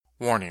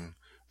Warning: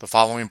 the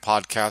following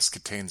podcast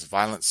contains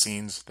violent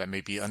scenes that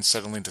may be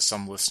unsettling to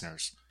some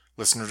listeners.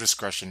 Listener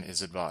discretion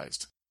is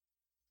advised.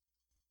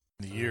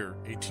 In the year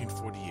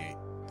 1848,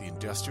 the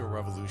Industrial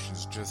Revolution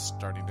is just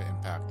starting to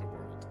impact the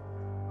world.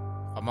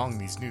 Among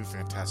these new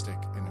fantastic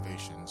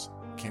innovations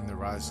came the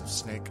rise of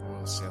snake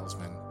oil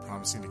salesmen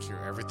promising to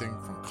cure everything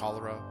from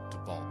cholera to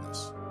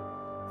baldness.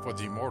 For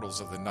the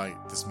immortals of the night,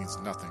 this means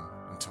nothing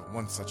until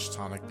one such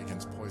tonic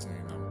begins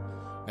poisoning them.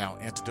 Now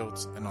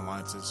antidotes and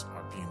alliances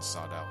are being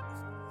sought out.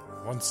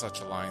 One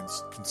such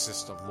alliance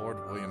consists of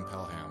Lord William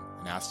Pelham,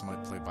 an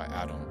Assamite played by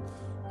Adam,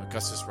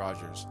 Augustus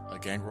Rogers, a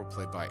gangrel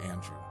played by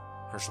Andrew,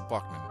 Herschel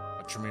Buckman,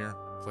 a Tremere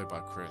played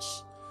by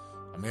Chris,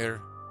 Amir,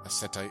 a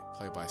Setite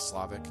played by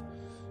Slavic,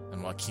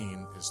 and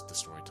Joaquin is the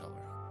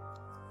storyteller.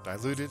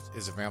 Diluted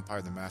is a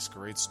Vampire the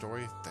Masquerade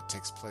story that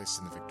takes place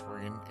in the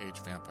Victorian Age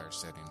vampire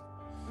setting.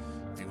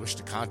 If you wish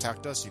to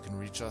contact us, you can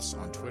reach us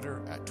on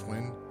Twitter at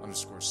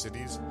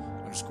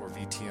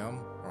twin_cities_VTM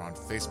or on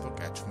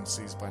Facebook at Twin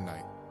Cities by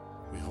Night.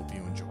 We hope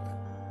you enjoy.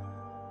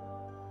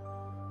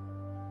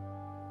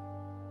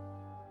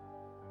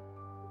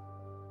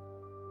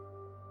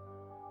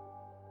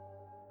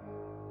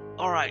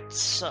 Alright,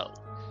 so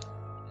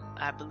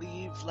I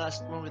believe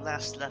when we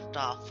last left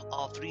off,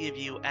 all three of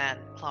you and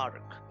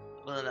Clark,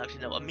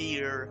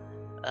 Amir,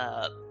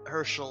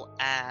 Herschel,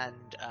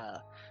 and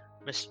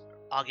Miss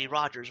Augie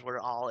Rogers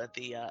were all at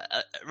the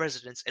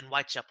residence in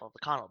Whitechapel of the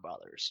Connell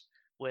brothers,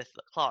 with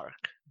Clark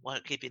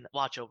keeping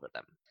watch over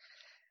them.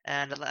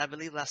 And I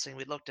believe last thing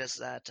we looked at is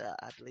that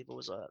I believe it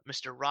was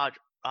Mr.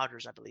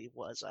 Rogers. I believe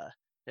was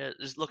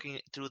looking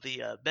through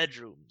the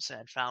bedrooms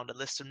and found a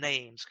list of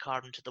names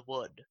carved into the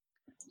wood.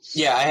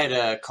 Yeah, I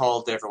had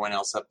called everyone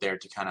else up there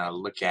to kind of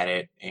look at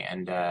it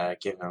and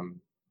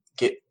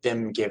give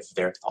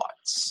their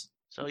thoughts.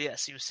 So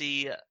yes, you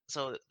see.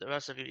 So the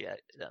rest of you,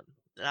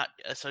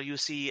 so you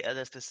see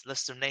this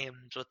list of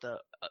names with the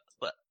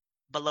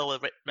below a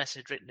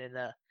message written in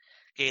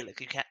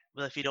Gaelic. You can't.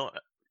 Well, if you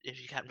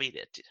can't read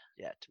it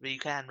yet, but you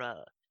can.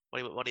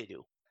 What do you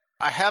do?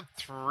 I have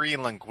 3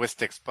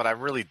 linguistics, but I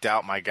really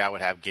doubt my guy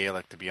would have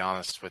Gaelic, to be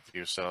honest with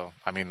you. So,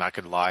 I mean, I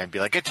could lie and be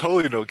like, I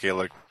totally know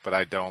Gaelic, but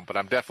I don't. But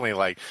I'm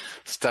definitely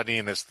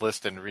studying this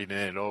list and reading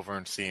it over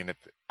and seeing if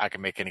I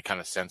can make any kind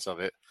of sense of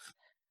it.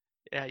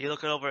 Yeah, you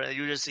look it over and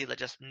you just see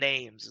just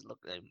names. Look,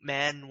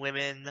 men,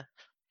 women,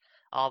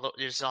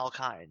 there's all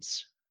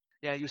kinds.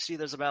 Yeah, you see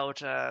there's about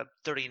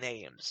 30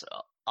 names,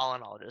 all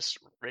in all, just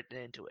written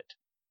into it.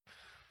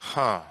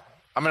 Huh.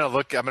 I'm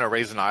gonna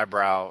raise an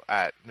eyebrow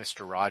at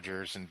Mr.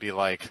 Rogers and be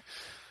like,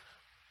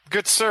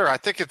 good sir, I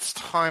think it's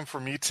time for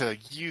me to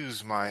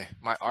use my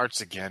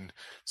arts again.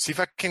 See if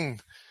I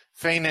can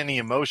feign any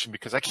emotion,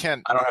 because I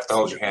can't. I don't have to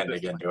hold your hand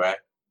again, do I?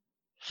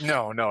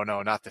 No,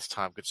 not this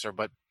time, good sir.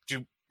 But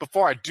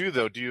before I do,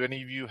 though, do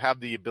any of you have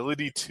the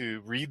ability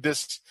to read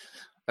this?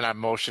 And I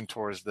motion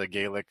towards the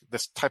Gaelic,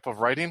 this type of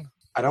writing.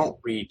 I don't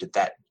read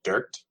that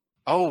dirt.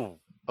 Oh,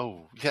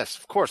 yes,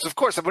 of course.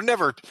 I would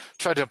never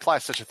try to imply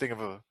such a thing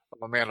of a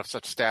man of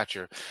such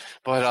stature.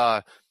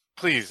 But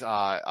please,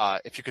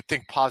 if you could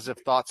think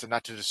positive thoughts and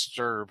not to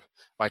disturb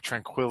my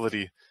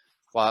tranquility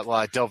while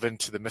I delve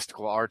into the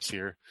mystical arts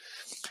here.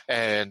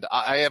 And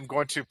I am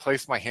going to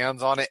place my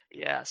hands on it.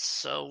 Yeah,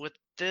 so with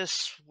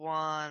this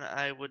one,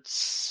 I would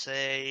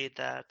say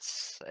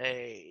that's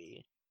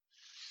a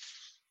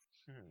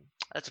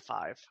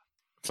 5.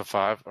 It's a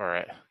 5? All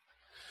right.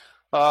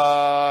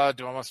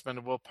 Do I want to spend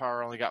a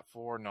willpower? I only got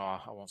 4. No, I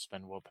won't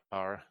spend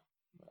willpower.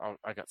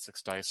 I got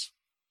 6 dice.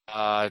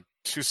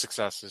 2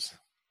 successes.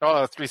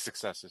 Oh, 3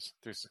 successes.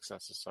 3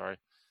 successes. Sorry.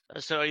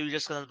 So are you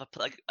just gonna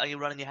are you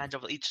running your hands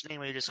over each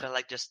name, or are you just gonna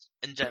just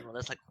in general?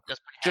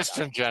 Just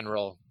in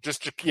general.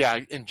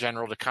 In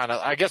general to kind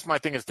of. I guess my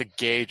thing is to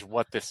gauge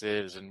what this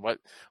is and what.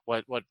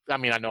 I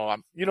mean, I know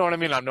you know what I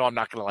mean. I know I'm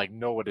not gonna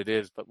know what it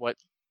is, but what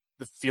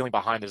the feeling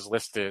behind his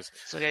list is.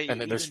 So yeah,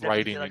 and then this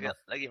writing. A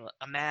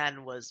man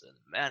who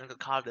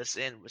carved this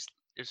in was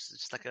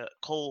just like a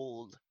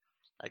cold,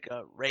 like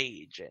a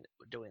rage in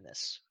doing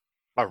this.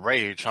 A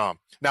rage, huh?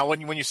 Now,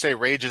 when you say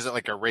rage, is it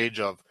like a rage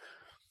of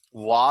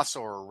loss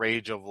or a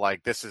rage of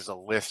this is a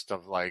list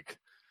of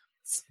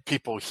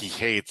people he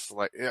hates,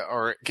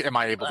 or am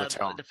I able to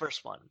tell? The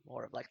first one,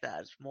 more of like that.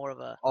 It's more of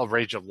a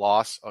rage of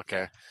loss.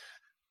 Okay.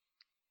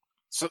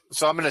 So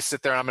I'm gonna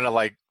sit there and I'm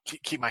gonna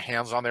keep my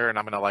hands on there and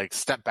I'm gonna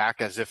step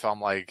back as if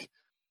I'm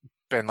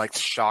been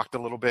shocked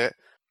a little bit,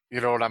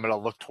 and I'm gonna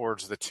look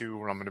towards the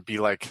 2 and I'm gonna be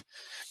like,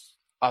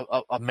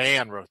 a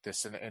man wrote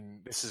this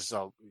and this is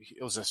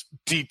it was a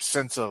deep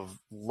sense of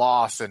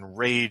loss and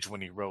rage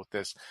when he wrote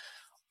this,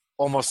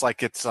 almost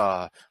like it's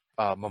a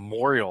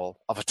memorial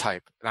of a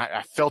type, and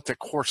I felt it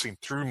coursing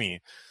through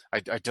me.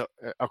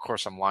 Of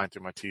course, I'm lying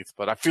through my teeth,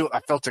 but I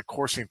felt it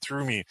coursing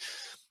through me.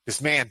 This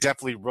man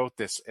definitely wrote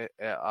this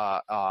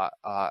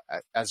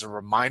as a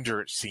reminder,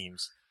 it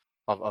seems,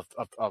 of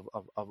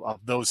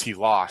those he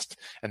lost,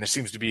 and there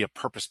seems to be a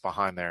purpose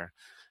behind there.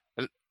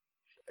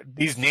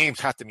 These names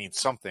have to mean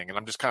something, and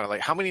I'm just kind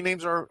of how many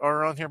names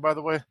are on here, by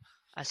the way?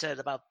 I said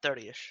about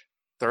 30-ish.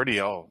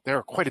 30. Oh, there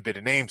are quite a bit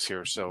of names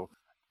here, so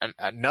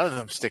and none of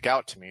them stick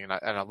out to me. And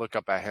I look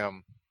up at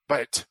him.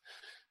 But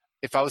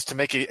if I was to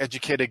make an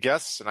educated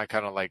guess, and I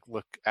kind of like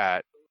look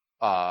at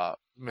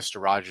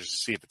Mr. Rogers to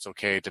see if it's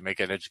okay to make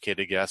an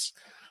educated guess,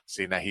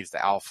 seeing that he's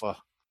the alpha.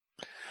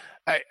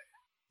 I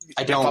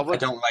don't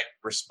like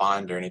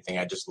respond or anything.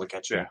 I just look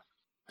at you. Yeah.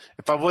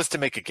 If I was to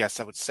make a guess,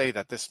 I would say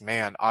that this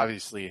man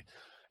obviously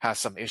has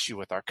some issue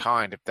with our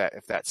kind.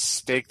 If that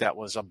stake that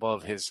was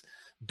above his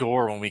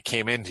door when we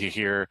came into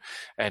here,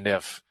 and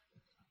if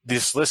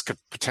this list could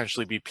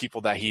potentially be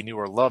people that he knew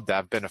or loved that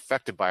have been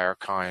affected by our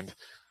kind,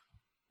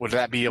 would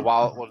that be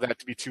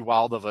too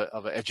wild of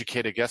an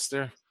educated guess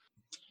there?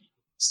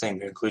 Same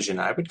conclusion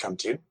I would come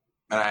to.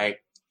 And I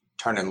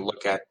turn and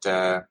look at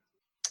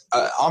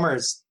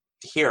Almer's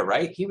here,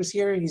 right? He was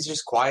here. He's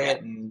just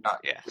quiet and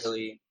not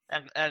really.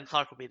 And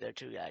Clark will be there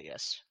too, yeah, I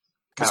guess.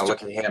 Kind of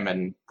look at him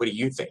and what do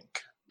you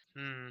think?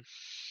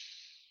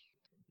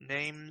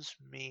 Names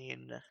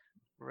mean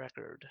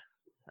record.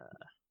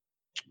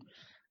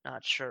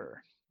 Not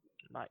sure.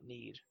 Might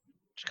need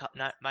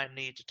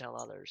to tell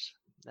others.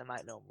 They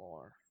might know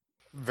more.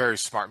 Very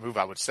smart move,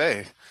 I would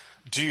say.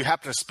 Do you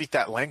happen to speak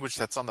that language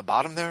that's on the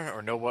bottom there,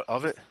 or know what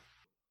of it?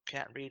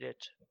 Can't read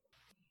it.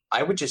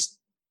 I would just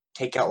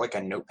take out like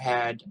a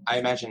notepad. I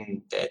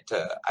imagine that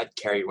I'd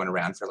carry one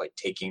around for like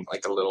taking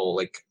like a little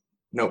like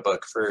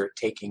notebook for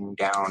taking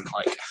down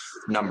like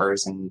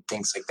numbers and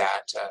things like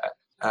that.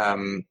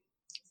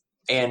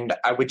 And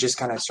I would just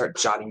kind of start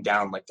jotting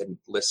down like the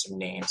list of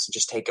names and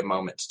just take a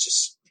moment to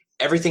just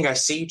everything I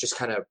see, just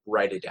kind of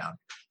write it down,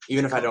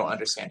 even if I don't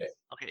understand it.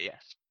 Okay, yeah.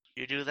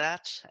 You do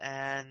that,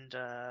 and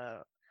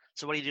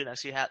so what do you do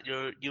next?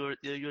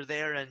 You're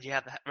there, and you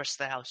have the rest of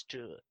the house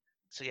too.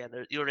 So yeah,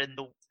 you're in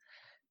the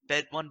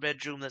one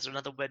bedroom. There's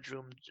another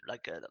bedroom,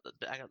 like the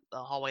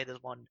hallway.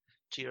 There's one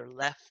to your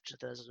left.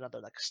 There's another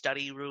like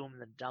study room,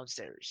 and then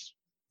downstairs.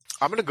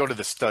 I'm gonna go to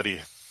the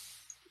study.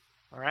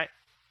 All right.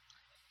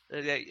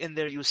 In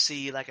there, you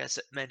see, like I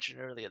mentioned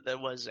earlier, there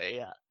was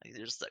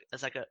there's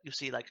like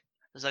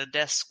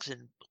desks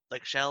and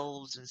like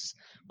shelves and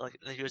like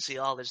you would see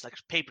all there's like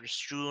papers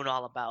strewn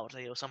all about.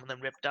 Some of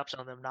them ripped up,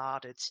 some of them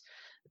not. It's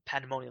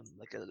pandemonium.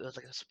 There's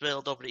like a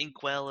spilled over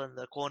inkwell in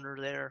the corner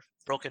there.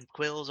 Broken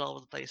quills all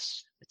over the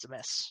place. It's a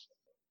mess.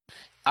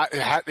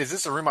 Is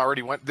this a room I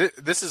already went?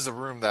 This is a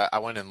room that I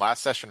went in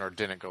last session or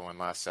didn't go in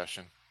last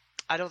session.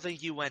 I don't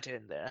think you went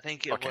in there. I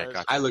think it was.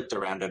 Gotcha. I looked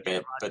around a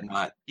bit, but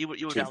not. You were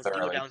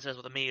downstairs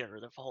with a mirror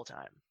the whole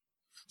time.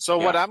 So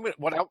what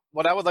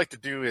I would like to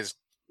do is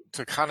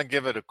to kind of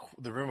give the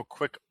room a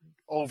quick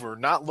over,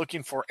 not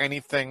looking for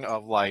anything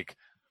of like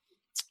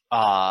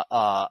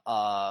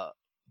of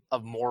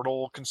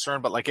mortal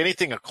concern, but like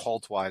anything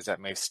occult wise that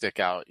may stick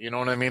out. You know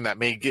what I mean? That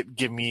may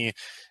give me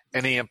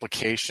any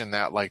implication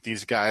that like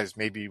these guys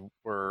maybe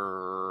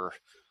were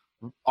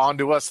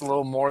onto us a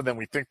little more than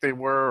we think they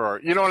were, or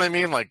you know what I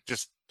mean? Like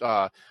just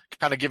kind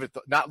of give it,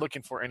 not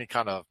looking for any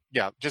kind of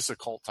just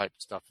occult type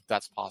stuff if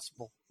that's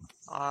possible.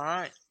 All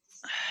right.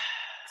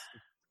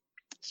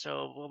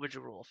 So what would you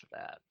roll for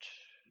that?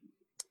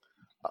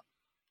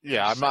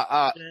 I'm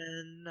not.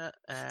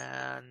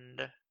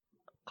 And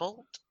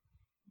occult,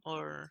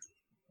 or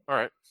all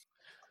right.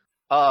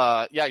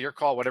 Your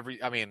call. Whatever.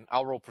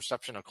 I'll roll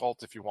perception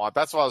occult if you want.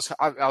 That's what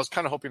I was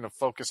kind of hoping to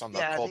focus on the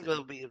occult. I think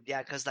it'll be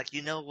because like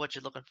you know what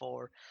you're looking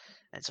for,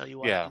 and so you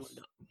would know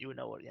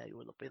what you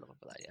would be looking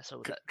for that. Yeah,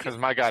 so because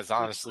my guy's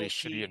honestly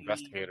shitty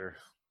investigator.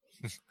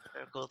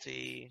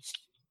 Difficulty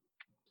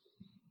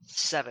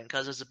 7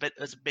 because there's a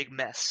big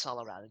mess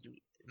all around, and you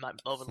might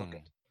overlook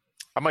it.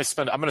 I'm going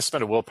to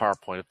spend a willpower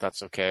point if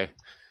that's okay.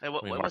 Hey,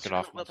 what's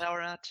your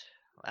willpower at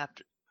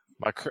after?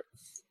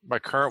 My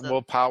current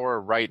willpower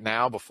right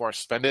now, before I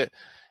spend it,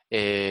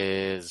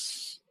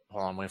 is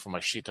hold on, I'm waiting for my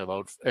sheet to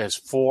load. Is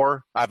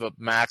 4. I have a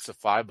max of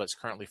 5, but it's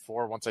currently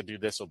 4. Once I do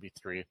this, it'll be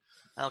 3.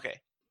 Okay.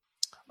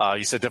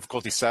 You said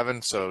difficulty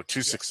 7, so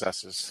 2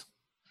 successes.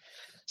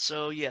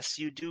 So yes,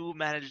 you do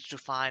manage to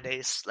find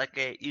a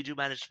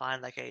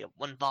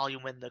one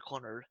volume in the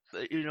corner.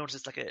 You notice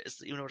it's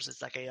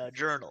like a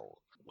journal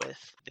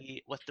with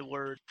the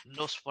word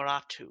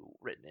Nosferatu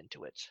written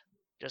into it.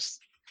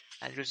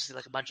 And you just see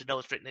like a bunch of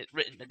notes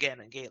written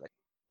again in Gaelic.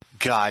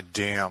 God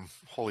damn.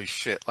 Holy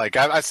shit. Like,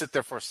 I sit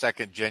there for a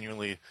second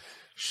genuinely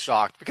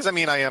shocked. Because, I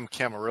am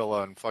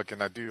Camarilla and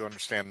fucking I do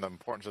understand the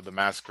importance of the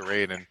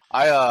masquerade. And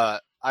I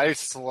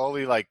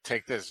slowly, like,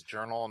 take this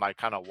journal and I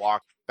kind of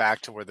walk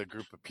back to where the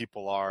group of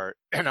people are.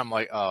 And I'm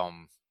like,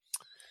 and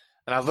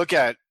I look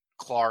at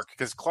Clark,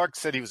 because Clark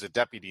said he was a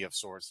deputy of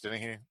sorts,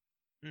 didn't he?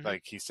 Mm-hmm.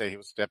 Like, he said he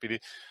was a deputy.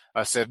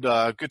 I said,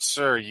 good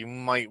sir, you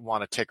might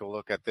want to take a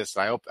look at this.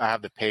 I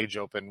have the page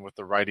open with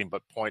the writing,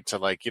 but point to,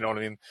 like, you know what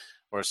I mean,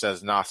 where it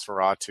says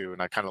Nosferatu,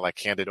 and I kind of, like,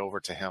 hand it over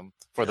to him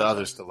for the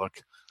others to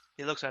look.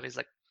 He looks at it, he's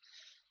like,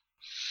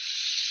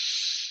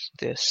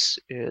 this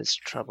is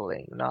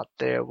troubling. Not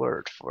their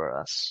word for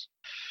us.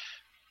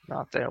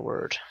 Not their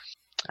word.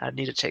 I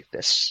need to take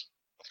this.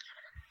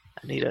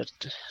 I need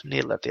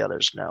to let the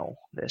others know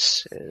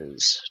this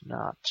is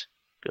not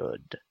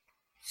good.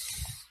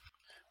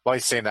 While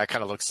he's saying that, I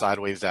kind of look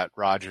sideways at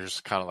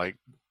Rogers, kind of like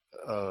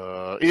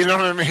you know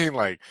what I mean?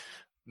 Like,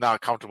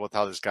 not comfortable with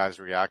how this guy's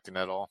reacting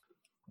at all.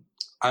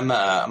 I'm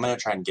gonna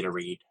try and get a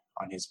read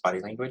on his body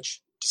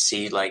language to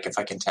see like if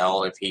I can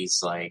tell if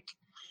he's like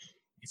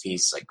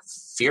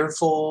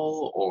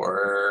fearful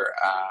or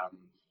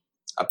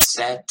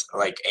upset,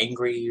 like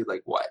angry,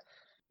 like what?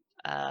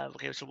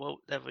 Okay, so what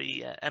that would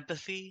be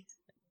empathy,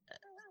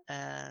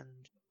 and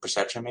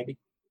Perception, maybe.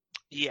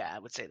 yeah, I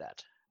would say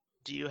that.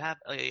 Do you have?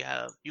 Oh,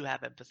 yeah, you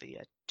have empathy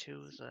at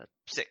 2, so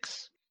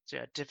 6. So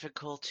yeah,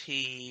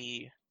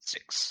 difficulty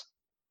 6.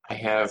 I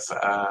have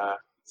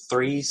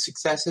 3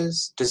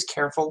 successes. Does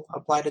careful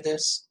apply to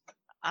this?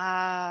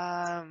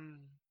 I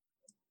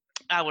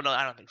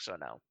don't think so.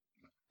 No.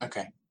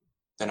 Okay,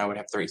 then I would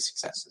have 3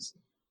 successes.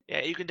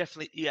 Yeah, you can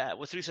definitely. Yeah,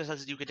 with 3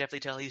 successes, you can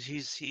definitely tell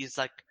he's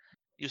like,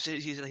 you see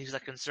he's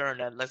like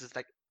concerned and like it's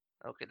like,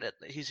 okay, that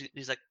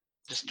he's like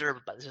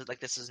disturbed by this.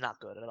 This is not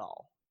good at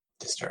all.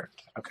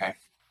 Disturbed. Okay.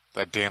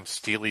 That damn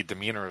steely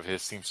demeanor of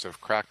his seems to have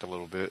cracked a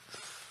little bit.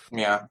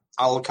 Yeah,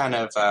 I'll kind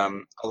of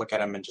I'll look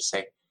at him and just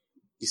say,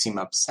 "You seem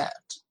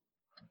upset."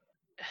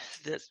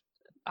 This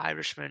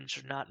Irishmen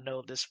should not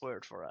know this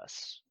word for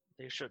us.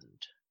 They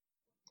shouldn't.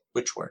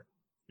 Which word?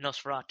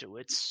 Nosferatu.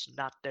 It's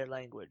not their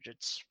language.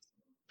 It's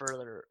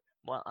further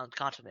on the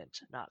continent.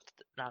 Not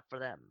for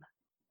them.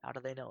 How do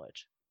they know it?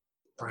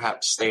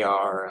 Perhaps they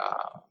are.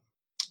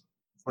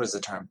 What is the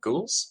term?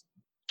 Ghouls?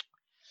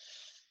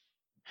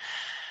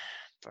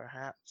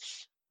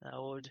 Perhaps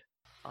that would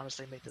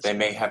honestly make this. They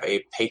may have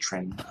a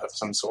patron of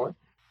some sort.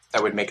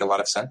 That would make a lot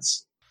of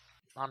sense.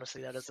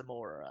 Honestly, that is a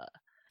more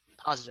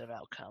positive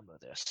outcome of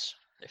this.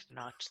 If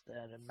not,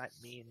 then it might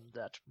mean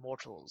that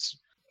mortals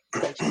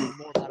might know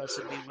more about us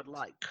than we would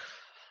like.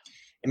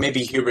 It may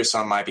be hubris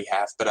on my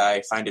behalf, but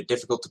I find it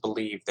difficult to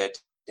believe that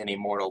any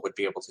mortal would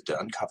be able to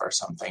uncover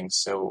something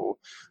so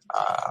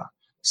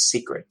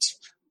secret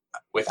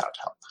without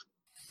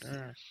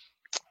help.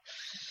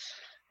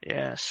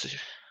 Yes,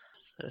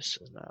 this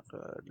is not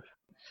good.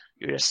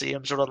 You just see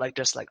him sort of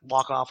just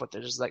walk off with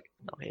it, just like,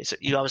 okay, so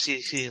you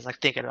obviously see he's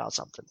thinking about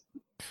something.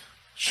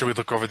 Should we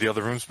look over the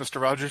other rooms,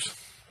 Mr. Rogers?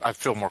 I'd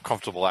feel more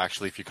comfortable,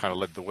 actually, if you kind of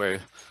led the way.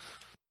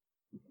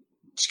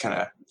 Just kind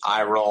of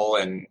eye roll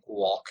and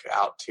walk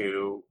out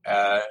to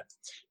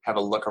have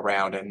a look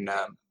around. And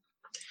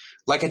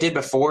like I did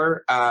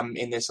before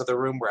in this other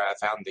room where I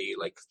found the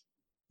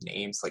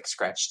names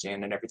scratched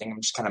in and everything,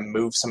 I'm just kind of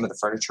move some of the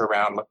furniture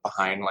around, look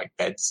behind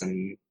beds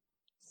and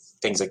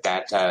things like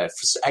that.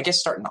 I guess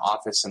start in the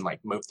office and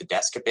move the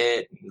desk a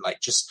bit and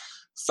just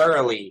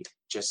thoroughly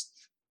just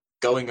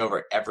going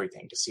over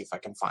everything to see if I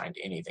can find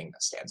anything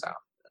that stands out.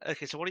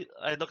 Okay, so are you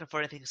looking for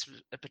anything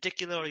in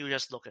particular, or are you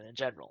just looking in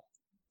general?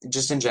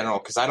 Just in general,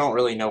 because I don't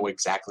really know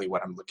exactly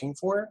what I'm looking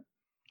for.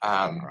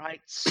 All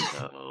right,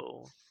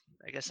 so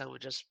I guess that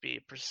would just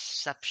be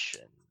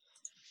perception.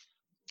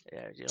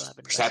 Yeah, you don't have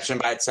perception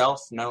by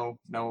itself. No,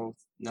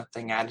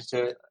 nothing added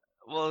to it.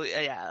 Well,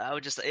 yeah, I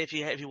would just if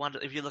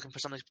you're looking for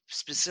something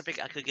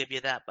specific, I could give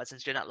you that. But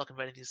since you're not looking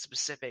for anything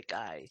specific,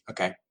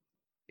 okay.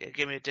 Yeah,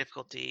 give me a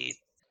difficulty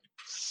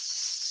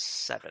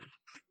 7.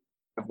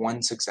 I have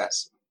 1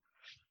 success.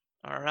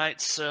 All right,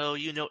 so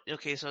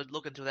okay, so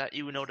looking through that,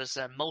 you notice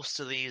that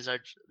most of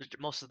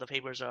the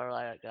papers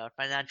are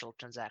financial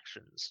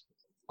transactions.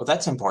 Well,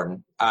 that's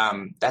important.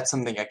 That's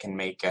something I can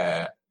make.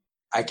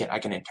 I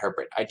can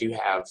interpret. I do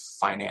have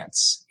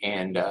finance,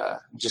 and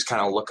just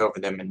kind of look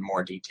over them in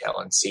more detail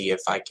and see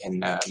if I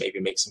can maybe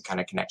make some kind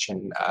of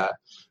connection.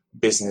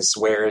 Business,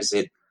 where is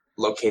it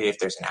located? If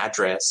there's an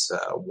address,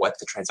 what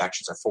the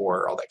transactions are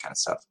for, all that kind of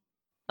stuff.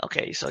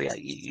 Okay, so yeah,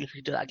 you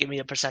can do that. Give me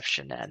a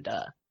perception and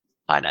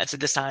finance.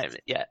 And this time,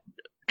 yeah,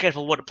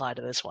 careful would apply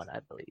to this one, I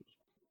believe.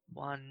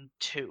 1,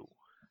 2.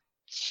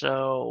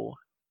 So,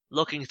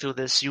 looking through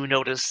this, you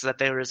notice that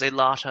there is a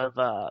lot of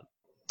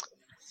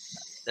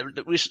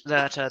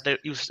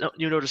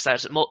you notice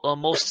that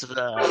most of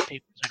the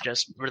papers are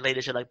just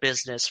related to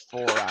business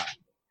for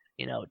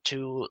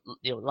to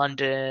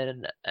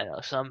London,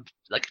 some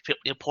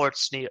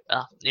ports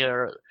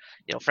near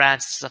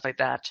France and stuff like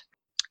that.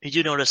 You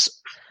do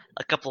notice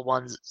a couple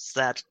ones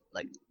that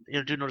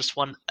you do notice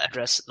one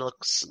address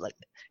looks like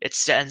it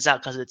stands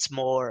out because it's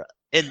more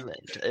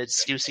inland.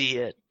 You see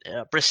it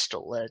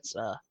Bristol. It's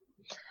a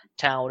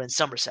town in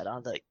Somerset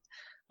on the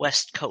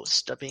west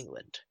coast of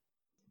England.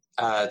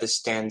 This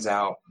stands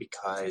out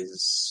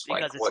because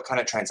what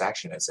kind of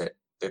transaction is it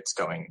that's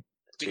going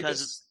to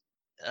this?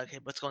 Okay,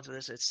 what's going through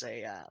this? It's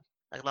a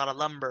lot of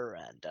lumber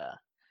and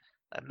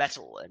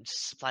metal and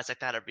supplies like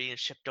that are being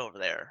shipped over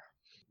there.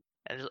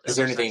 And is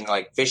there anything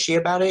fishy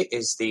about it?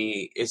 Is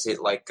it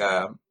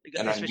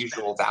an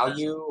unusual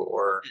value,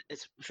 or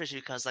it's fishy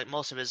because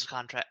most of his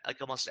contract,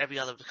 almost every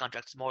other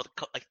contract, is more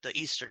the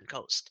eastern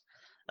coast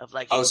of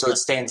so it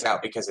stands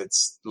out because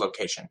it's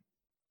location.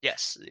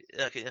 Yes,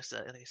 okay. Like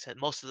I said,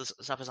 most of the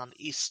stuff is on the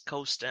east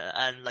coast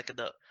and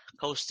the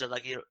coast of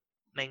the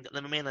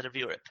mainland of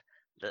Europe.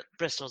 The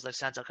Bristol's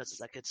stands out because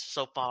it's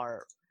so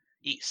far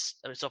east,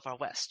 so far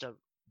west of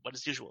what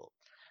its usual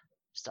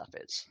stuff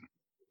is.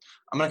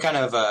 I'm gonna kind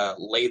of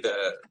lay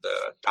the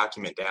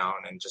document down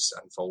and just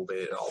unfold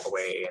it all the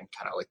way and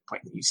kind of like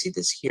point. You see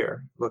this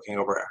here? Looking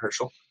over at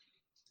Herschel.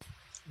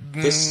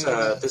 This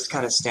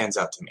kind of stands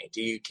out to me.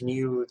 Can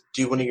you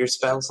do one of your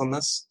spells on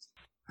this?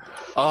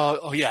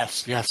 Oh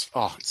yes.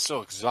 Oh, it's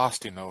so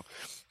exhausting though.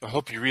 I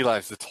hope you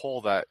realize the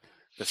toll that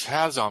this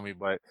has on me,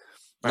 but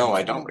No,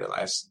 I don't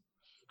realize.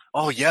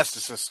 Oh yes,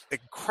 it's this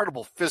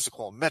incredible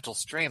physical and mental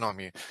strain on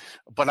me.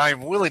 But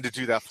I'm willing to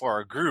do that for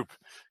our group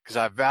because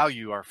I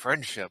value our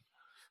friendship.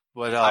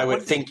 But I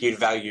would think you'd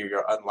value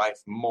your own life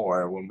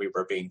more when we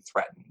were being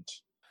threatened.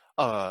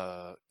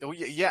 Well,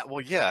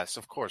 yes,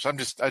 of course. I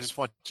just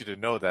want you to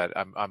know that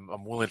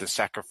I'm willing to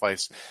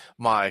sacrifice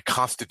my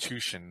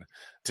constitution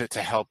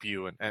to help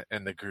you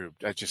and the group.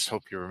 I just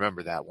hope you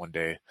remember that one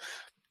day.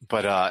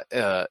 But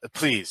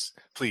please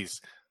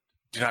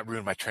do not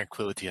ruin my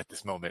tranquility at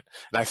this moment.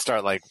 And I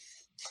start like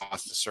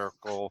across the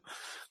circle,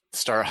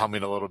 start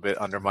humming a little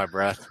bit under my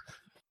breath.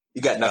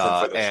 You got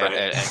nothing for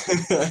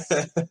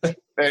this,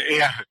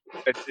 right?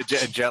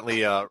 And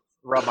gently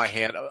rub my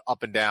hand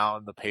up and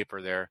down the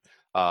paper there.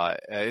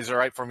 Is it all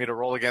right for me to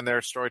roll again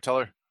there,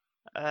 storyteller?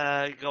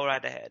 Go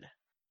right ahead.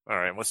 All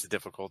right, what's the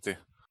difficulty?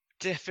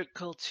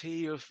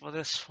 Difficulty for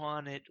this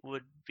one, it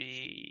would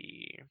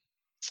be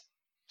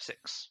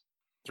 6.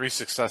 3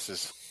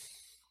 successes.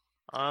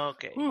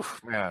 Okay. Whew,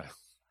 man.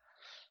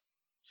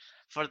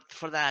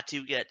 For that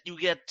you get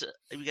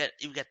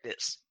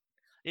this.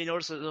 You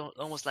notice there's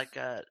almost like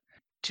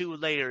 2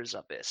 layers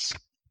of this.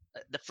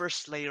 The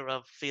first layer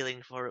of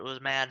feeling for it was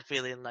man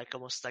feeling like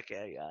almost like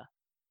a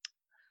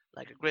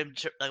grim,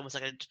 almost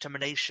like a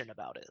determination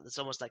about it. It's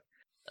almost like,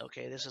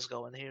 okay, this is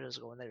going here, this is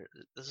going there,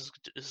 this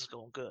is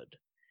going good.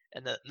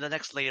 And the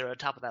next layer on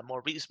top of that,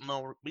 more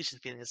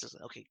recent feeling is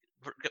okay,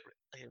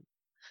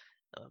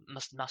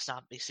 must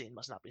not be seen,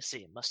 must not be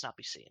seen, must not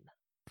be seen.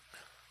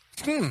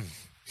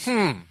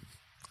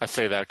 I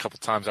say that a couple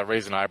times. I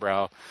raise an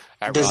eyebrow.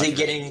 Does it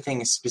get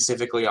anything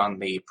specifically on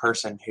the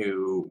person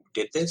who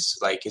did this?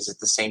 Like, is it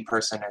the same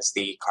person as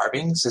the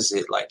carvings? Is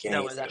it like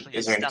anything? No,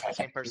 it's not the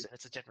same person.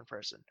 It's a different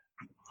person.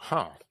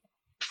 Huh.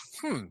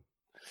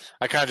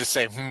 I kind of just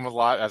say a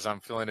lot as I'm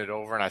feeling it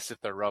over, and I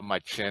sit there, rub my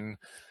chin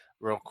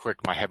real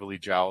quick, my heavily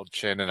jowled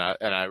chin, and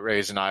I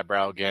raise an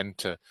eyebrow again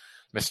to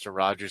Mr.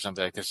 Rogers. I'm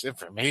like, this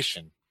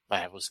information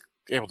I was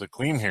able to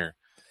glean here.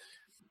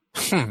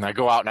 I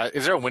go out, and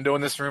is there a window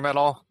in this room at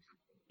all?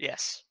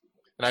 Yes.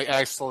 And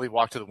I slowly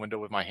walk to the window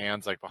with my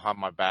hands like behind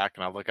my back,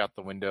 and I look out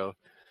the window.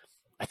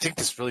 I think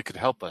this really could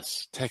help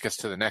us, take us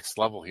to the next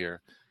level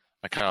here.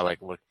 I kind of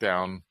like look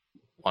down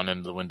one end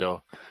of the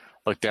window,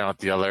 look down at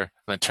the other, and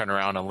then turn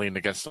around and lean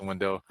against the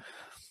window.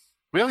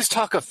 We always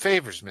talk of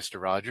favors,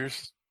 Mr.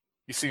 Rogers.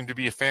 You seem to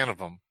be a fan of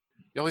them.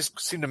 You always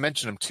seem to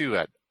mention them, too,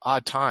 at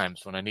odd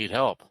times when I need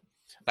help.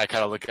 I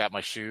kind of look at my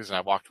shoes, and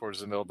I walk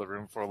towards the middle of the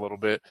room for a little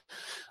bit,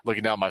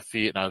 looking down at my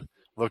feet, and I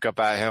look up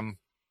at him,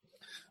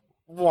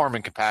 warm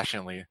and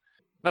compassionately. And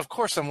of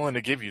course, I'm willing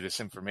to give you this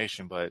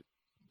information, but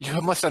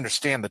you must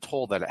understand the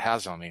toll that it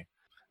has on me.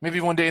 Maybe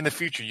one day in the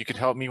future, you could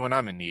help me when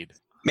I'm in need.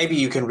 Maybe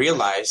you can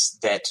realize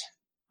that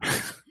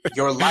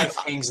your life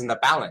hangs in the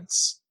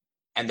balance,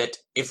 and that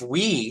if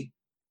we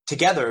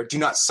together do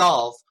not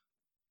solve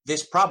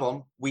this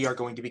problem, we are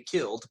going to be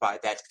killed by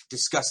that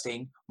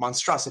disgusting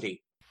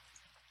monstrosity.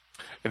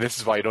 And this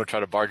is why you don't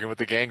try to bargain with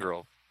the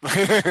gangrel.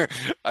 I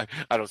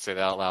don't say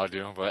that out loud, do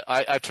you? But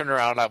I turn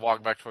around and I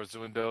walk back towards the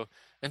window.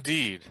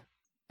 Indeed.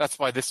 That's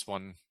why this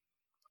one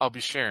I'll be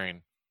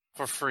sharing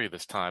for free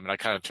this time. And I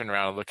kind of turn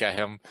around and look at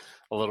him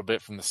a little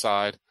bit from the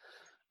side.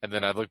 And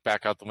then I look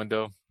back out the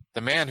window.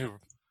 The man who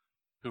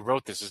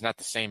wrote this is not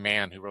the same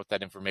man who wrote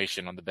that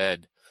information on the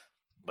bed.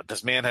 But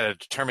this man had a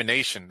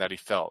determination that he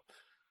felt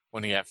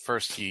when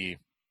he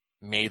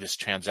made this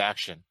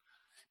transaction.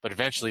 But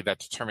eventually that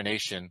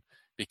determination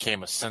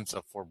became a sense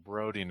of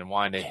foreboding and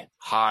wanting to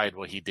hide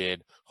what he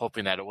did,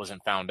 hoping that it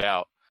wasn't found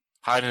out.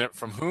 Hiding it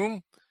from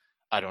whom?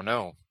 I don't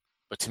know.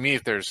 But to me,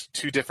 if there's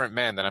 2 different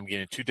men, then I'm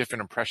getting 2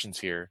 different impressions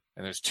here,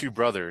 and there's 2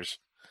 brothers,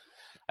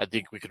 I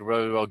think we could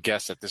really well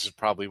guess that this is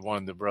probably one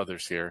of the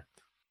brothers here.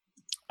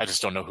 I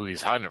just don't know who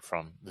he's hiding it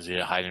from. Is he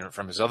hiding it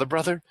from his other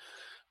brother?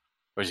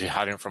 Or is he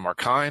hiding it from our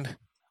kind?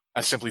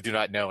 I simply do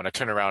not know. And I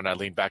turn around and I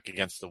lean back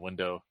against the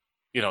window,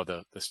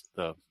 the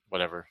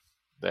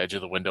edge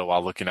of the window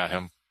while looking at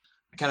him.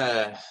 I kind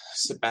of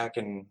sit back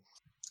and,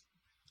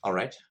 all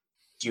right,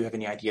 do you have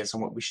any ideas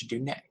on what we should do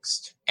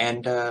next?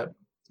 And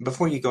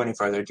before you go any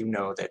further, do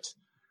know that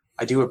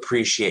I do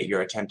appreciate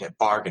your attempt at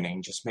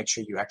bargaining. Just make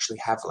sure you actually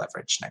have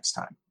leverage next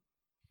time.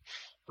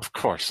 Of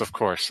course.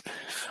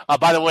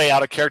 By the way,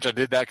 out of character, I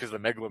did that because of the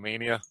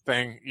megalomania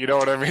thing. You know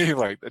what I mean?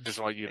 Like, I just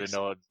want you to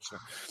know it.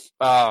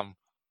 Well,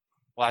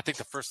 I think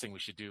the first thing we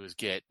should do is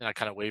and I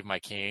kind of wave my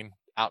cane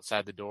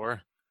outside the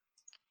door,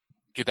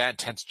 get that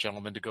intense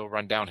gentleman to go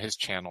run down his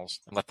channels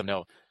and let them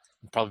know.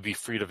 And probably be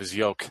freed of his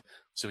yoke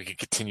so we can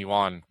continue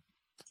on,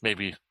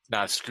 maybe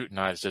not as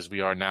scrutinized as we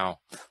are now.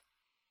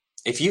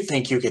 If you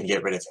think you can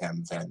get rid of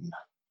him, then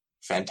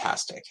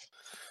fantastic.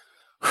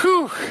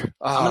 Whew.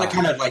 I'm gonna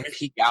kind of like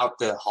peek out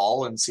the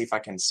hall and see if I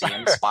can see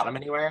him, spot him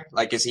anywhere.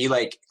 Like, is he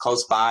like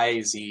close by?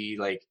 Is he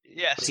like?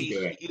 Yes, What's he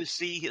doing? you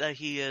see that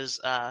he is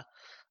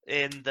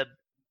in the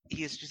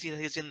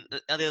he's in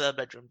the other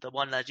bedroom, the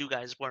one that you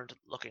guys weren't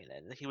looking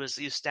in.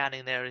 He's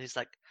standing there and he's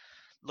like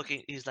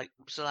looking. He's like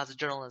still has a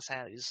journal in his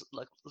hand. He's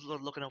like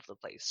looking over the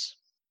place.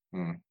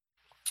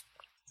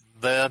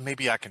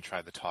 Maybe I can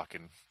try the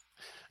talking.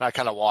 And I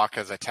kind of walk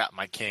as I tap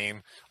my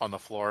cane on the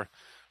floor.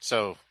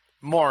 So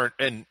more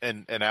in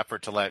an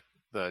effort to let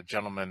the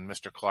gentleman,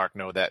 Mr. Clark,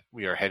 know that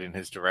we are heading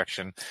his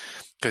direction,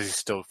 because he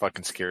still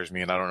fucking scares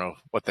me and I don't know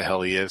what the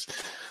hell he is.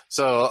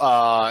 So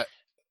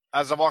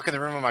as I walk in the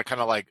room, I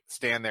kind of like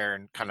stand there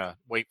and kind of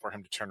wait for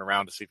him to turn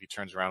around to see if he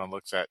turns around and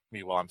looks at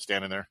me while I'm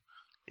standing there.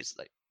 He's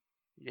like,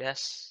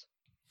 yes.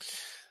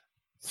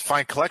 It's a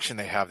fine collection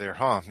they have there,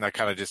 huh? And I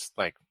kind of just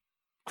like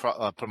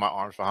put my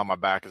arms behind my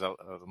back as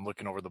I'm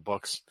looking over the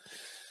books.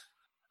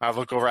 I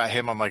look over at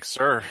him. I'm like,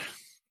 sir,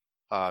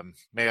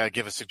 may I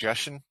give a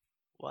suggestion?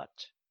 What?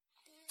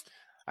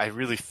 I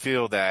really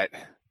feel that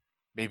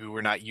maybe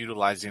we're not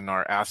utilizing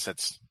our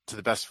assets to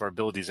the best of our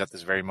abilities at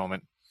this very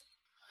moment.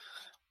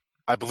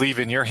 I believe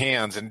in your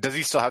hands, and does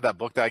he still have that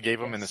book that I gave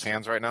him in his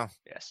hands right now?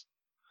 Yes.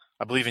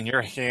 I believe in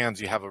your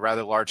hands you have a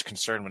rather large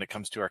concern when it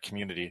comes to our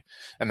community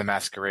and the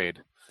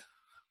masquerade.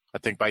 I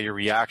think by your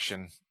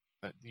reaction,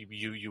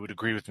 you would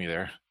agree with me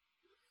there.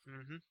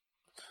 Mm-hmm.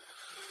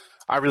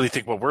 I really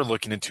think what we're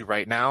looking into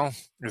right now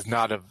is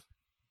not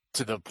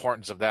to the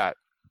importance of that.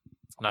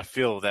 And I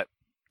feel that,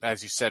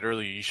 as you said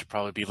earlier, you should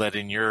probably be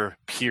letting your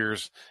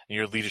peers and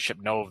your leadership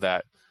know of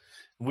that.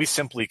 We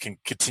simply can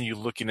continue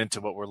looking into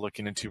what we're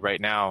looking into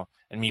right now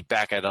and meet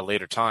back at a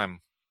later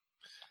time,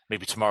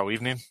 maybe tomorrow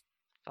evening.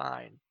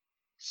 Fine.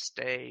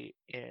 Stay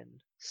in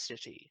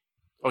city.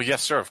 Oh,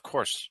 yes, sir, of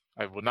course.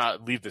 I will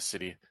not leave the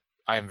city.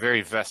 I am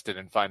very vested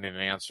in finding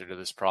an answer to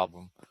this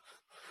problem.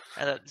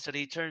 And so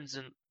he turns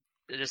and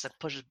just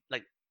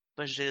like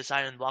pushes to the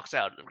side and walks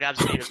out. Grabs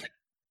the mirror,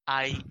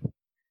 like,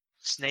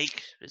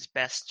 Snake is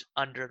best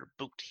under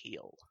boot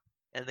heel.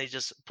 And they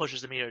just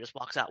pushes the mirror, just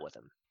walks out with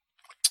him.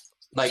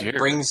 Like,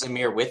 brings the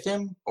mirror with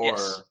him, or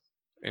yes.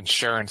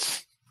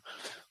 Insurance.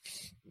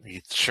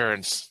 And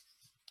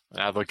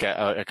I look at,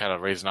 I kind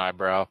of raise an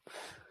eyebrow.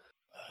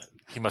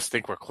 He must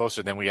think we're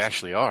closer than we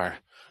actually are.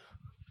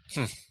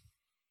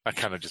 I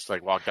kind of just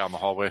like walk down the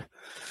hallway.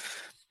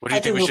 What do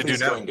you think we should do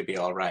now? He's going to be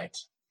all right.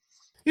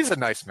 He's a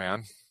nice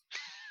man.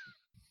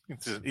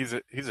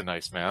 He's a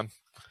nice man.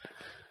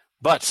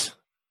 But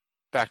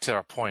back to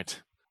our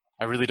point,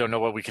 I really don't know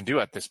what we can do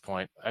at this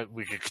point.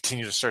 We could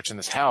continue to search in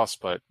this house,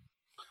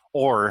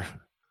 or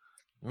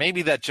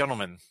maybe that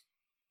gentleman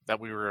that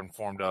we were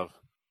informed of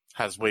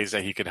has ways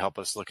that he could help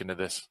us look into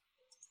this.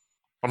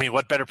 I mean,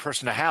 what better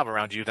person to have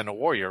around you than a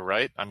warrior,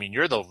 right? I mean,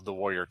 you're the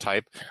warrior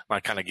type.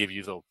 I kind of give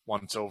you the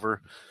once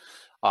over.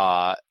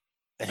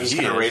 He's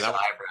going to raise an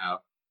eyebrow.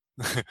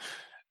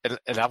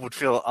 and I would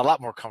feel a lot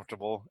more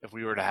comfortable if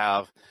we were to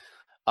have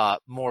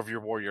more of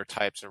your warrior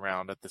types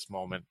around at this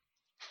moment.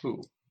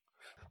 Who?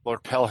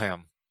 Lord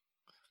Pelham.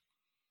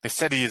 They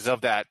said he is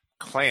of that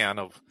clan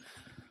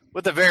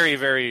with a very,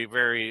 very,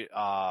 very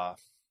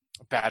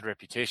bad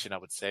reputation, I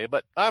would say.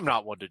 But I'm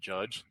not one to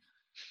judge,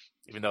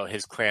 even though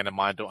his clan and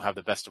mine don't have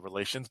the best of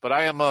relations. But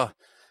I'm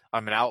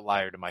an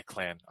outlier to my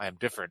clan. I am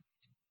different.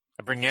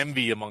 I bring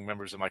envy among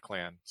members of my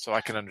clan, so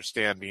I can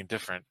understand being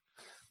different.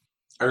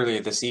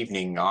 Earlier this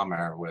evening,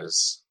 Amr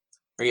was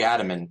very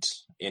adamant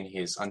in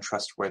his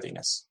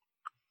untrustworthiness.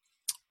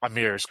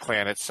 Amir's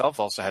clan itself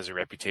also has a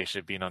reputation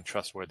of being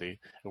untrustworthy.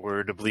 If we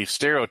were to believe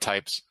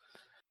stereotypes,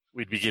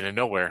 we'd be getting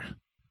nowhere.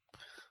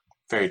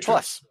 Very true.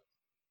 Plus,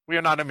 we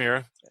are not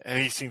Amir, and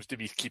he seems to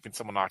be keeping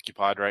someone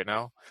occupied right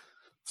now.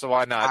 So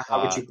why not?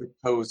 How would you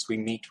propose we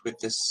meet with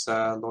this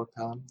Lord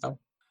Pelham, though?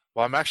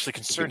 Well, I'm actually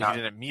concerned he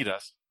didn't meet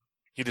us.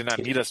 He did not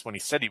meet us when he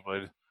said he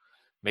would.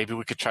 Maybe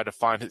we could try to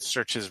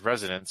search his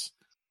residence.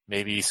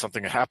 Maybe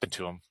something happened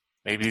to him.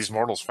 Maybe these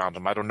mortals found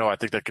him. I don't know. I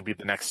think that could be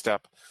the next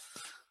step.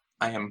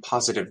 I am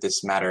positive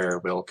this matter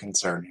will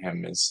concern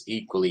him as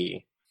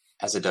equally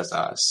as it does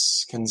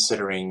us,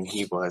 considering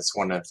he was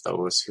one of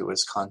those who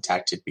was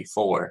contacted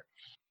before.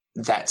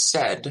 That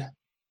said,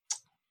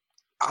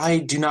 I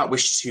do not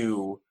wish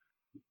to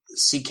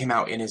seek him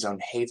out in his own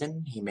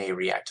haven. He may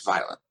react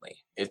violently.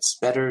 It's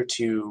better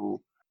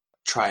to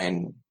try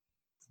and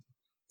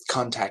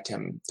contact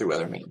him through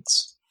other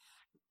means.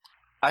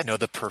 I know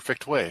the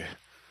perfect way.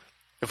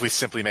 If we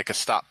simply make a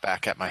stop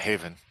back at my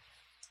haven.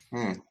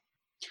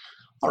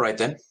 All right,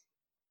 then.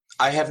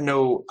 I have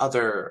no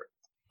other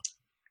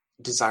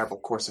desirable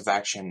course of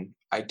action.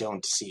 I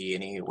don't see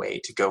any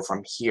way to go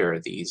from here.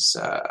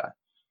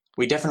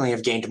 We definitely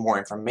have gained more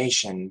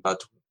information,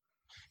 but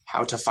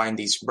how to find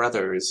these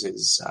brothers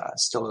is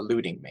still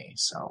eluding me,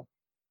 so...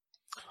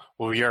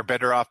 Well, we are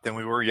better off than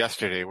we were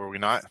yesterday, were we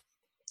not?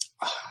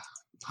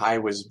 I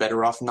was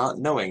better off not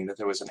knowing that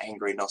there was an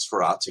angry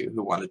Nosferatu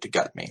who wanted to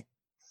gut me.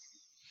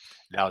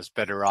 I was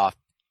better off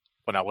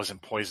when I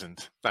wasn't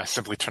poisoned. I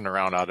simply turn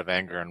around out of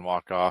anger and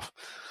walk off.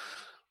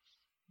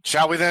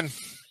 Shall we then?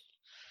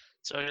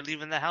 So you're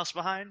leaving the house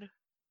behind?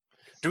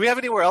 Do we have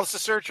anywhere else to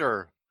search,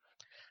 or?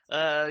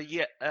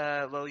 Yeah.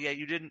 Well, yeah.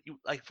 You didn't.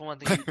 For one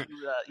thing,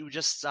 you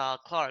just saw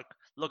Clark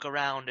look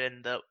around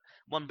in the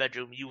one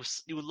bedroom. You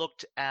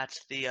looked at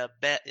the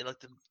bed, like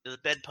the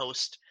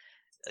bedpost.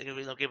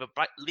 Gave a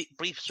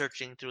brief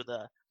searching through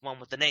the one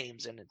with the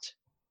names in it.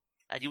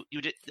 And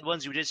you did the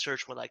ones you did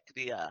search were like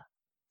the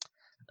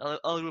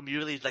only room you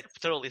really like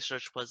thoroughly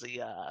searched was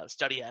the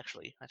study.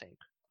 Actually, I think.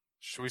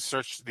 Should we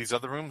search these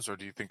other rooms, or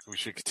do you think we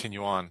should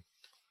continue on?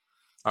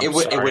 It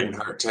wouldn't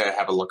hurt to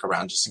have a look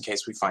around just in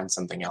case we find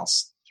something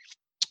else.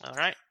 All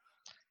right.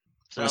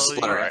 So we'll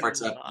split our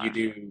efforts up.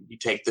 You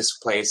take this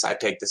place, I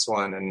take this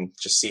one, and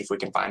just see if we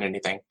can find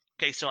anything.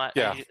 Okay, so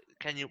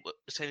can you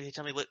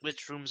tell me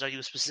which rooms are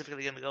you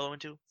specifically going to go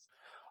into?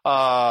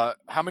 How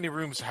many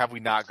rooms have we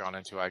not gone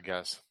into, I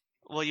guess?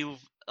 Well,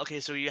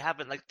 so you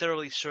haven't like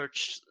thoroughly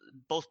searched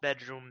both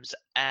bedrooms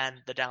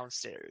and the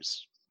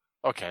downstairs.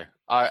 Okay,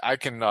 I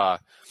can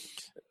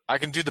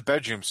do the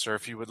bedroom, sir,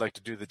 if you would like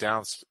to do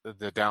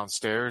the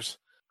downstairs.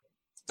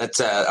 That's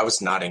I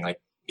was nodding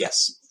like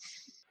yes.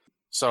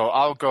 So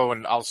I'll go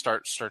and I'll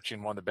start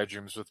searching one of the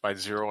bedrooms with my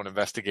 0 in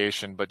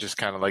investigation, but just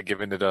kind of like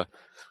giving it a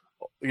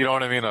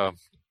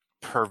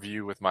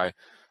purview with my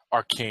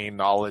arcane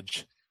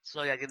knowledge.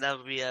 So yeah, that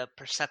would be a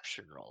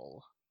perception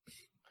roll.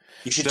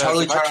 You should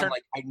totally turn on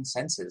like heightened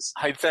senses.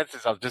 Heightened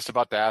senses. I was just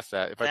about to ask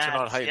that. If I turn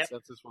on heightened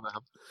senses, will that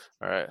happen?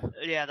 All right.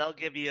 Yeah, they'll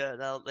give you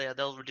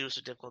they'll reduce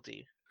the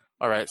difficulty.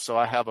 All right, so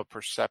I have a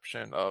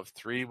perception of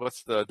 3.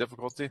 What's the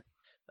difficulty?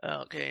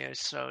 Okay,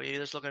 so you're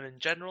just looking in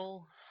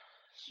general.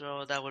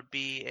 So that would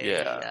be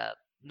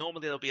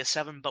normally it'll be a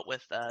 7, but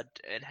with the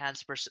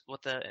enhanced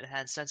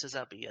senses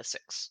that'll be a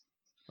 6.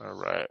 All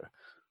right.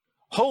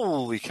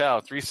 Holy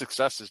cow! 3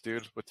 successes,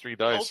 dude, with 3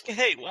 dice.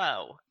 Okay,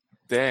 wow.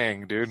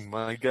 Dang, dude,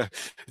 my God,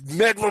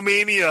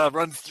 megalomania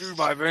runs through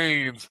my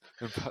veins.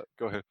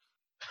 Go ahead.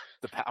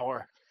 The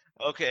power.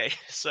 Okay,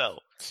 so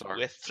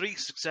with 3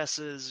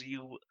 successes,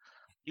 you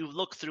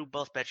look through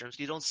both bedrooms.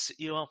 You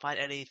don't find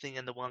anything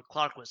in the one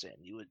Clark was in.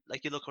 You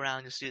look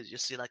around, you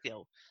see like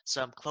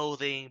some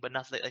clothing, but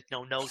nothing, like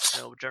no notes,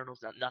 no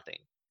journals, nothing.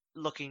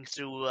 Looking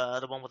through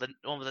the one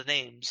with the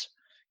names,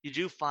 you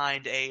do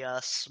find a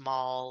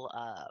small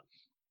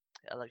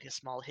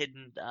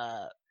hidden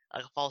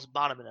like a false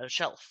bottom in a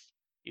shelf.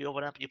 You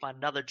open up, you find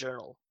another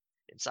journal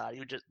inside.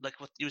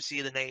 You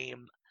see the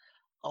name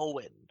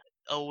Owen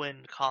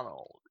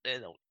Connell.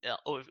 You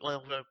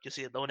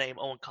see the name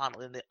Owen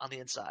Connell on the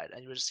inside,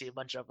 and you just see a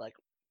bunch of the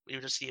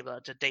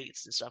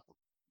dates and stuff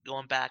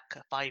going back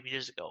 5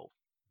 years ago,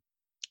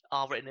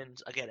 all written in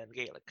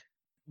Gaelic.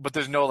 But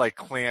there's no like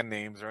clan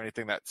names or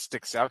anything that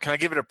sticks out. Can I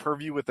give it a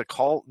purview with the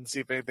cult and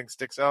see if anything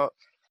sticks out?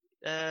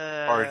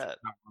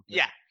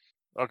 Yeah.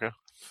 Okay.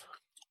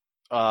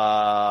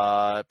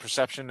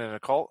 Perception and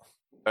occult.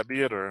 That'd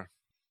be it, or?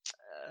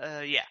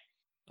 Yeah.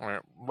 All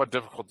right. What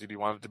difficulty do you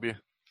want it to be?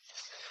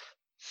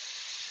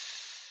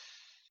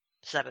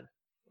 7.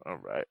 All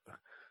right.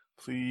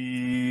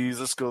 Please,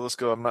 let's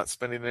go. I'm not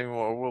spending any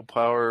more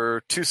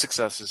willpower. 2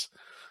 successes.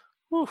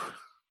 Whew.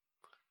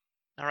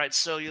 All right,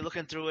 so you're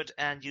looking through it,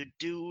 and you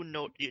do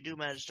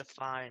manage to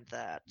find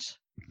that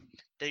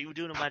you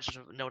do manage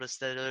to notice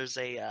that there's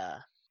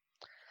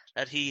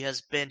that he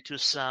has been to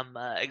some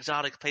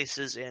exotic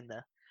places in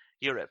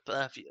Europe.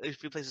 A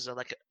few places are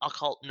like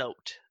occult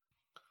note,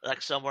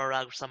 like somewhere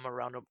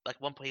around. Like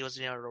one point he was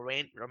near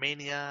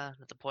Romania.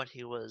 At the point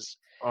he was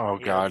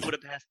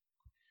Budapest.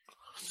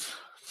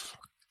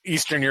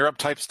 Eastern Europe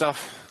type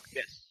stuff.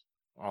 Yes.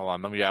 Hold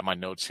on, let me add my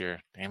notes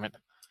here. Damn it.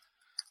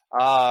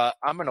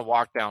 I'm gonna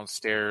walk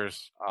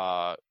downstairs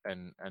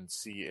and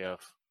see if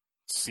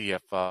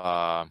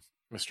Mr.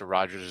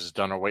 Rogers is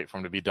done or wait for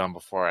him to be done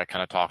before I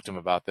kind of talk to him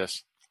about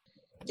this.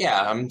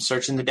 Yeah, I'm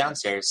searching the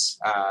downstairs.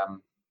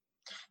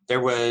 There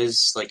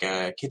was like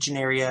a kitchen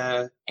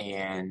area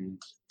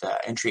and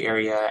the entry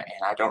area,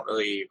 and I don't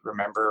really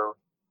remember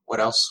what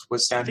else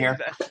was down here.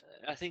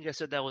 I think I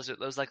said that was it.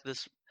 There was like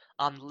this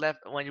on the left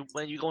when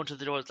you go into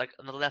the door. It's like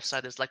on the left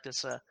side. There's like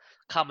this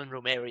common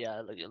room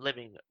area, like a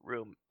living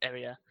room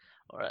area,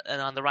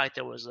 and on the right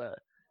there was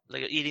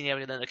like an eating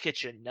area, then a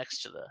kitchen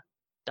next to the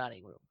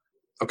dining room.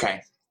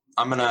 Okay,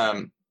 I'm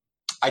gonna.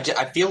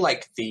 I feel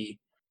like the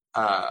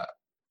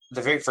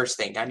very first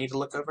thing I need to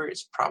look over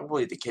is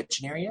probably the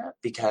kitchen area,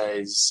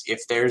 because if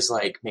there's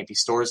like maybe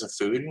stores of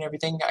food and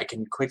everything, I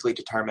can quickly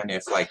determine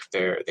if like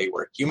they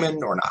were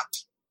human or not.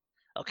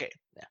 Okay,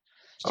 yeah.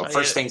 So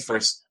first things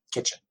first,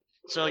 kitchen.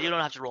 So you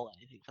don't have to roll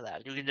anything for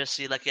that. You can just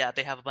see like, yeah,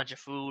 they have a bunch of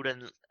food,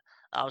 and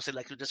obviously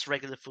like just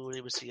regular food.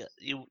 You would see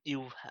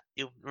you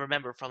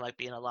remember from like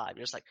being alive.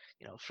 Just like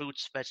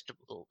fruits,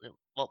 vegetables,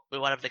 well,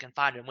 whatever they can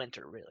find in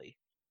winter, really.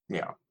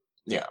 Yeah.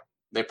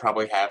 They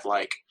probably have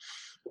like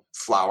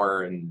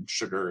flour and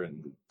sugar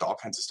and all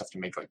kinds of stuff to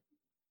make like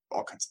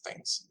all kinds of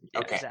things. Yeah,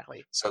 okay,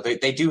 exactly. So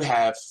they do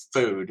have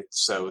food,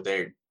 so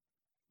they're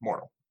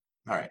mortal.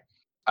 All right.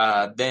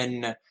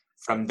 Then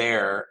from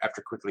there,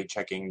 after quickly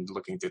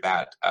looking through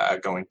that,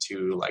 going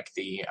to like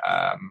the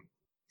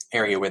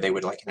area where they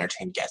would like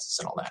entertain guests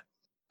and all that.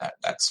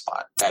 that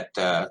spot, that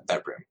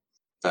room.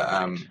 The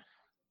Right.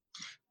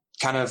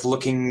 kind of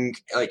looking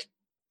like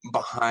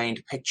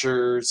behind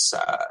pictures,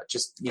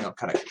 just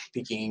kind of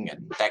peeking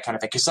and that kind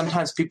of thing. Because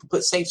sometimes people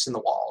put safes in the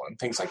wall and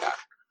things like that.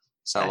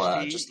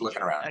 So just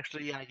looking around.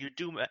 Actually, yeah, you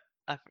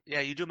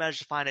do manage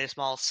to find a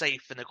small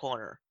safe in the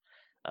corner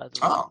of the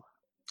Oh,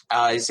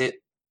 room. is it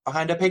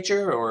behind a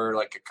picture or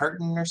like a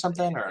curtain or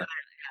something? Or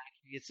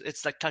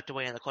It's like tucked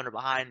away in the corner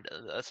behind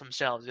some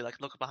shelves. You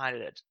like look behind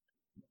it.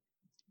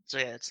 So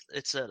yeah,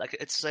 it's like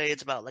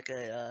it's about like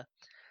a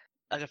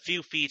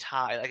few feet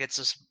high. Like it's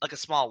just like a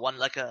small one,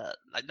 like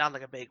not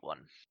like a big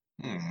one.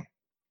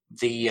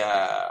 the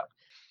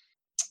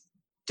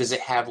does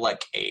it have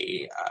like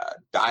a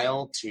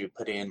dial to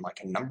put in like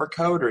a number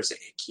code, or is it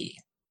a key?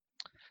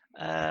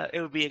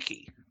 It would be a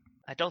key.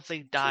 I don't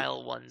think Key.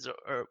 dial ones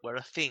were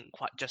a thing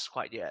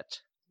quite yet.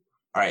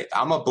 All right,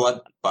 I'm a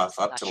blood buff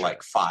up Not to sure.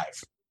 like 5,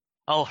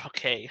 Oh,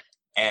 okay.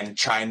 and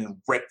try and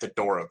rip the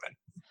door open.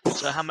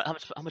 So how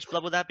much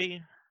blood would that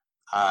be?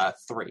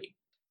 3.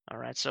 All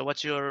right. So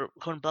what's your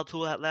current blood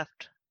pool at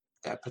left?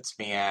 That puts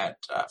me at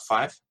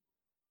 5.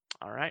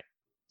 All right.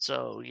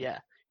 So yeah,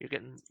 you're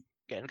getting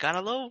kind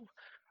of low.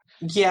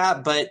 Yeah,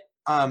 but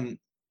I'm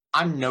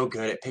no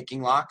good at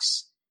picking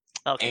locks,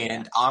 Okay.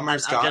 and Yeah.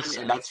 Amar's I'm gone, just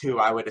and that's who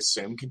I would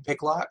assume can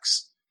pick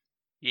locks.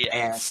 yeah.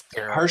 And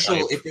Stereotype.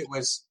 Herschel, if it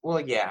was, well,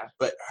 yeah,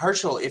 but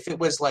Herschel, if it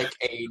was like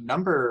a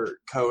number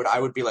code, I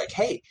would be like,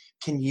 hey,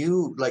 can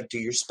you like do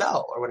your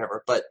spell or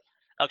whatever? But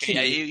Okay.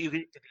 Yeah. key, You can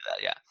do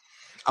that. Yeah.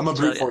 I'm a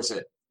So brute yeah. force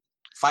it.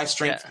 5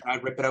 strength, Yeah. can I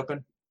rip it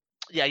open?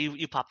 Yeah.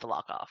 You pop the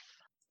lock off.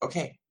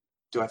 Okay.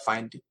 Do I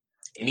find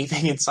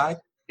anything inside?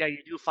 Yeah.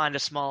 You find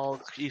like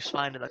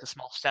a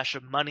small stash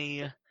of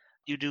money.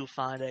 You do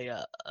find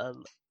a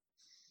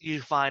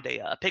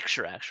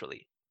picture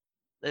actually.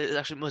 It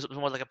actually was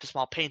more like a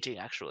small painting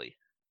actually.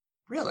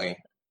 Really?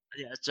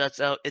 Yeah,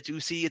 you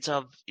see it's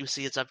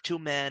of 2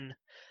 men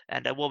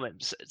and a woman.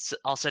 It's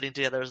all sitting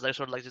together as they're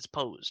sort of like just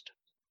posed.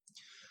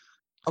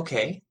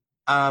 Okay.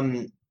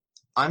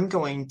 I'm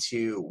going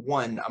to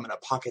I'm going to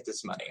pocket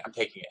this money. I'm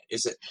taking it.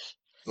 Is it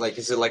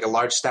like a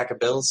large stack of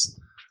bills,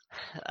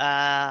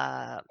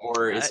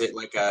 or is I it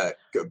like a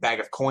bag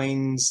of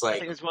coins? I Like,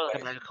 think it's more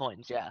like a bag of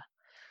coins. Yeah,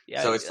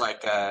 yeah, so it's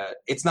like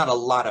it's not a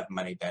lot of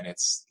money then.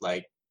 It's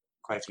like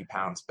quite a few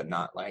pounds, but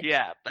not like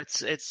yeah.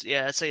 It's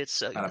yeah. I'd say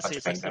it's not a I'd say bunch of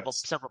it's like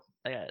banknotes. several.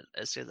 Yeah,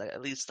 I'd say like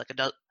at least like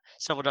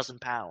several dozen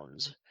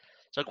pounds.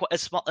 So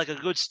it's small, like a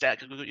good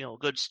stack,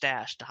 good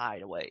stash to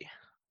hide away.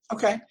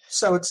 Okay,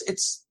 so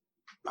it's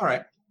all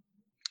right.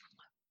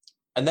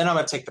 And then I'm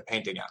gonna take the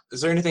painting out. Is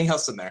there anything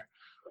else in there?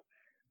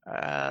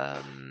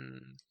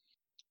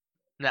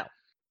 No.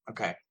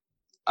 Okay.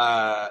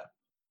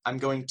 I'm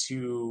going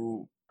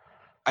to.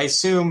 I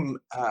assume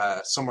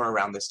somewhere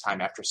around this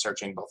time, after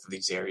searching both of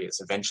these areas,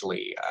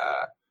 eventually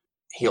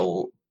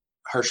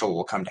Herschel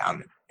will come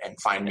down and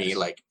find me Yes.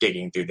 like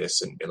digging through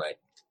this and be like,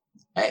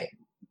 "Hey,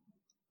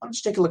 why don't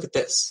you take a look at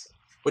this?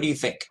 What do you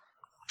think?"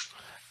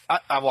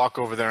 I walk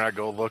over there and I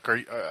go, look,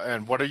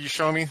 and what are you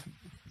showing me?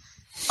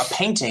 A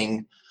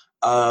painting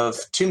of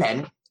 2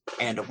 men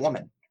and a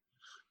woman.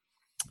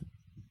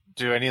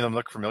 Do any of them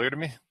look familiar to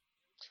me?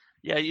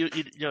 Yeah, you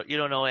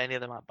don't know any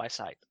of them by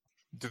sight.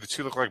 Do the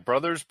 2 look like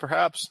brothers,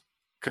 perhaps?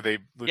 Could they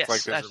look Yes,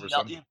 like this? actually,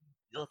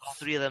 all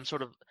 3 of them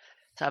sort of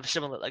have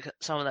similar, like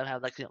some of them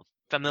have like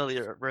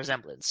familiar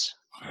resemblance.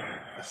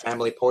 A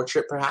family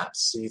portrait,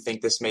 perhaps? Do you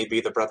think this may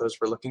be the brothers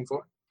we're looking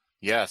for?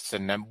 Yes,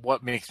 and then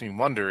what makes me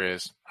wonder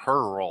is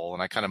her role,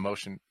 and I kind of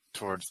motion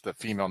towards the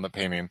female in the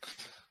painting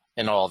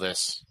in all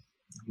this.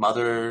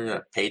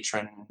 Mother,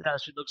 patron. Yeah,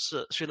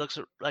 she looks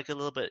like a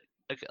little bit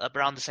like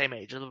around the same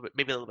age,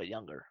 maybe a little bit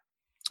younger.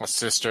 A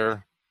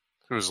sister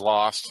who's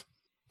lost,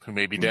 who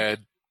may be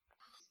dead.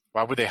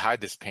 Why would they hide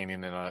this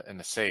painting in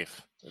a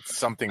safe? It's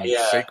something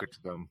sacred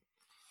to them.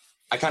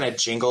 I kind of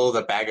jingle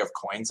the bag of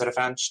coins that I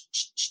found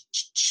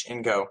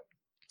and go,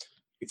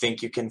 "You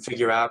think you can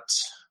figure out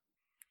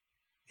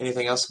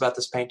anything else about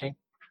this painting?"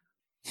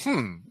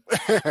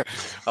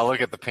 I'll look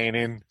at the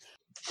painting.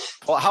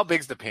 Well, how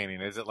big's the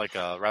painting? Is it like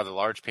a rather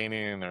large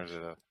painting, or is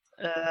it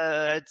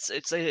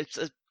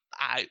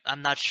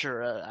I'm not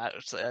sure.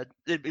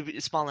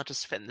 It's small enough to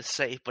fit in the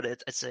safe, but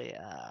it's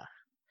a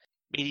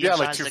medium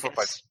like size, 2 I foot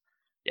by? guess.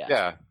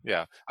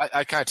 Yeah.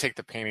 I kind of take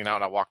the painting out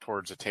and I walk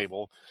towards the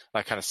table. And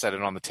I kind of set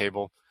it on the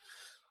table.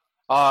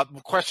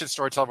 Question,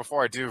 storyteller.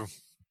 Before I do,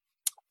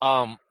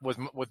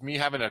 with me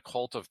having a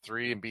cult of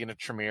 3 and being a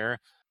Tremere,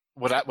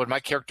 would my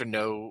character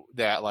know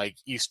that like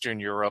Eastern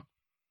Europe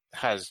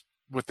has,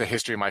 with the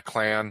history of my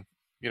clan,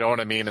 you know what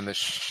I mean, and the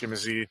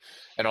Shimizi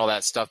and all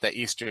that stuff, that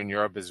Eastern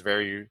Europe is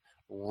very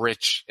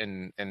rich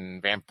in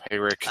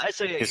vampiric I'd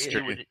say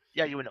history.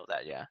 you would know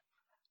that, yeah.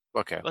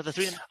 Okay. But the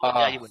 3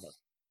 you would know.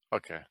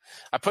 Okay.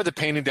 I put the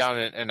painting down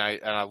and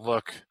I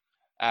look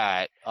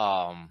at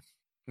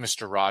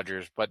Mr.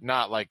 Rogers, but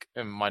not like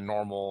in my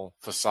normal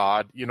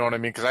facade. You know what I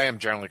mean? Because I am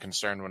generally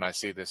concerned when I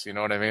see this. You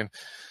know what I mean?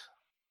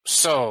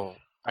 So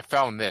I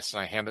found this,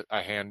 and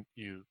I hand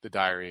you the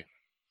diary.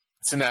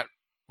 It's in that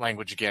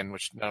language again,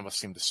 which none of us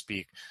seem to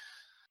speak.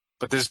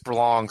 But this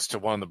belongs to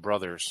one of the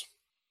brothers.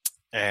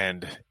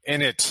 And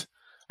in it,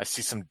 I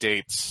see some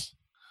dates.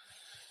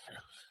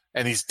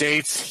 And these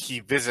dates,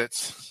 he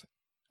visits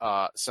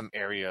some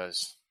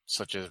areas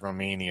such as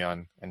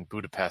Romania and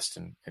Budapest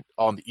and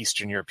all in the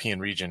Eastern European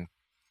region.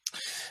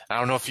 I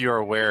don't know if you're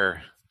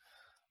aware,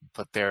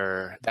 but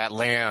that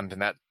land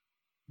and that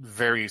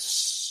very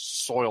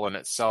soil in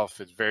itself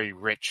is very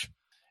rich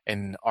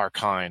in our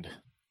kind,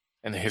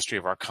 in the history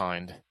of our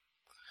kind.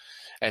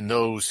 And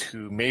those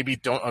who maybe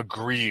don't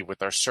agree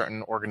with our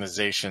certain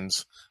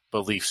organization's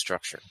belief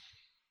structure.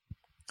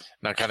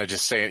 And I kind of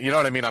just say it, you know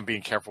what I mean? I'm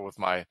being careful with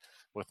my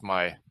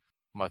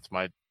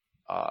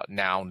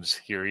nouns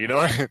here, you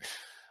know?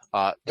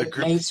 It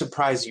may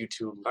surprise you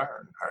to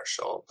learn,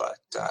 Herschel, but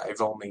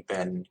I've only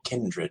been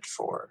kindred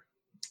for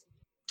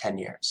 10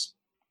 years.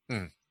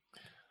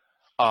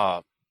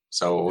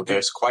 So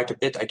there's quite a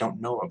bit I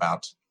don't know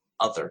about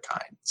other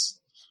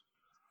kinds.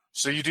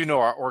 So you do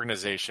know our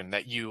organization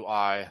that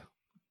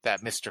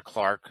that Mr.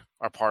 Clark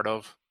are part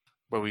of,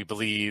 where we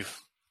believe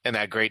in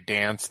that great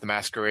dance, the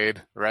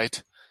masquerade,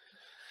 right?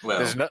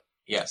 Well,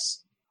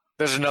 yes.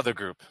 There's another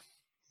group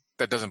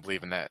that doesn't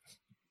believe in that.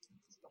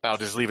 I'll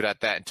just leave it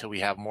at that until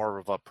we have more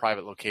of a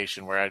private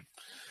location where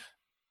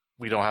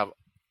we don't have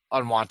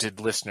unwanted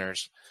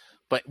listeners.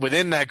 But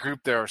within that group,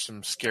 there are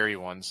some scary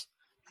ones.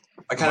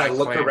 I kind of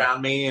look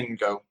around me and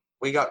go,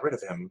 we got rid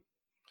of him.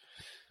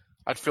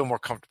 I'd feel more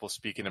comfortable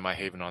speaking in my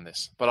haven on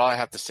this. But all I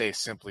have to say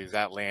simply is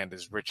that land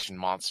is rich in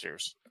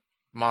monsters.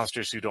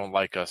 Monsters who don't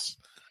like us.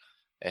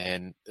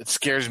 And it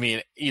scares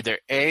me either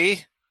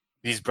A,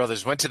 these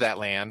brothers went to that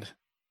land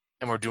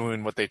and were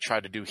doing what they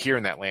tried to do here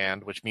in that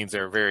land, which means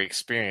they're very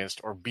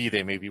experienced, or B,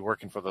 they may be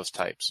working for those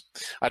types.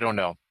 I don't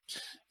know.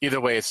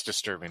 Either way, it's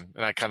disturbing.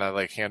 And I kind of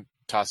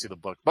toss you the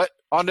book. But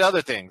on to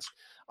other things.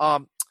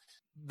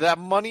 That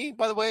money,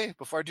 by the way,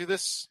 before I do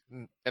this,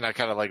 and I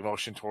kind of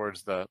motion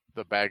towards the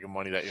bag of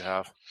money that you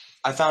have.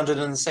 I found it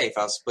in the safe.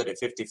 I'll split it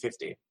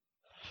 50-50.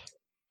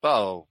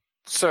 Oh,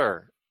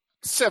 sir.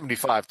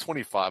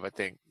 75-25, I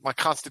think. My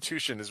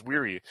constitution is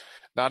weary.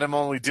 Not I'm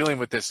only dealing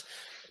with this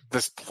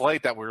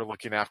plate that we're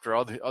looking after.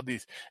 All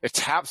these, it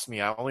taps me.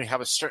 I only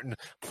have a certain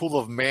pool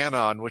of mana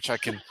on which I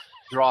can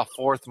draw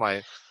forth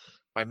my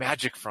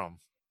magic from.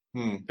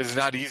 It's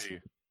not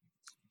easy.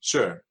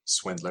 Sure,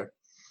 swindler.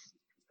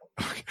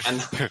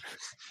 And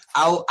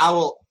I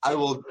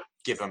will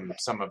give him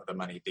some of the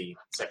money, the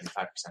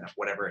 75% of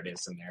whatever it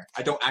is in there.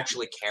 I don't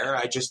actually care.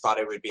 I just thought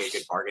it would be a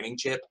good bargaining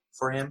chip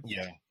for him.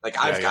 Yeah.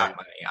 I've got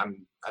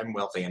money. I'm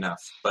wealthy enough,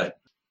 but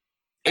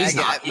he's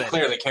not. He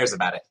clearly cares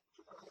about it.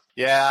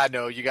 Yeah, I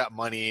know you got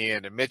money,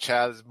 and Mitch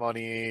has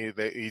money.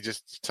 He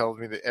just tells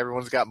me that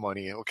everyone's got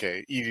money.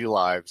 Okay, easy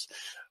lives.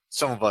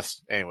 Some of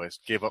us, anyways,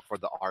 gave up for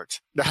the art.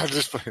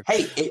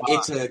 Hey,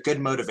 it's a good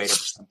motivator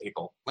for some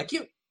people, like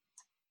you.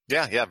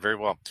 Yeah, very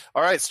well.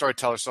 All right,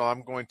 storyteller. So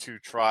I'm going to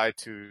try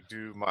to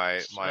do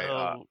my.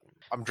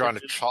 I'm drawing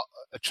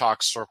a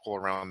chalk circle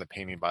around the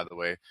painting, by the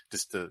way,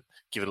 just to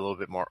give it a little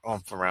bit more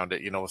oomph around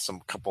it. With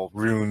some couple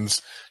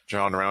runes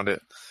drawn around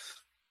it.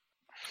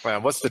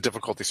 What's the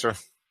difficulty, sir?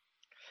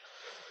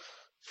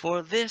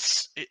 For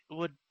this, it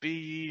would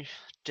be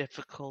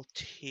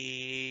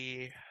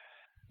difficulty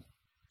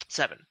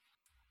 7.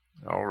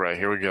 All right,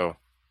 here we go.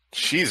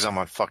 Jeez, I'm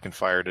on fucking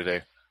fire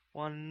today.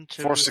 1,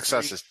 2, 4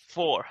 successes. 3,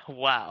 4.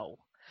 Wow.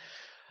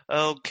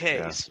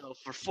 Okay, So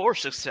for 4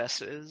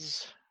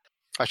 successes...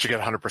 I should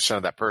get 100%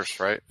 of that purse,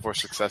 right? 4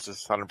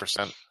 successes,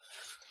 100%.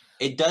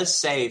 It does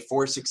say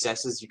 4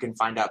 successes, you can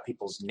find out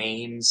people's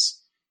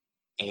names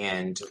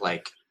and,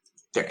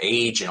 their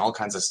age and all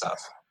kinds of stuff.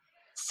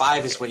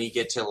 5 is when you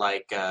get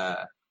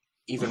to,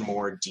 even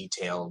more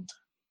detailed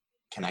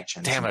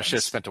connections. Damn, I should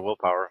have spent a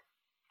willpower.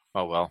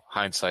 Oh, well,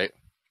 hindsight.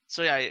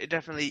 So yeah,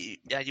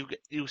 definitely. Yeah,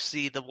 you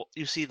see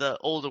the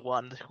older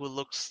one who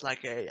looks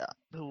like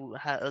who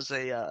has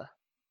a.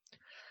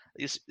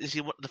 You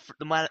see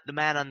the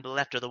man on the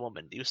left of the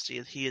woman. You see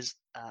he is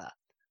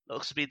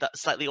looks to be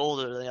slightly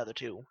older than the other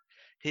two.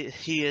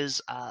 He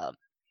is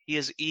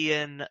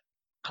Ian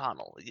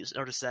Connell. You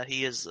notice that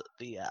he is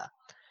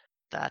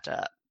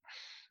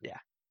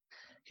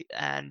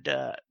and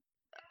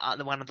on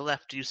the one on the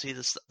left, you see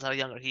this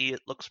younger. He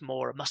looks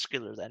more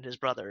muscular than his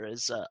brother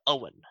is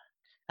Owen.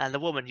 And the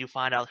woman, you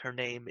find out her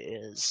name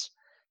is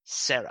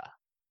Sarah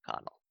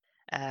Connell.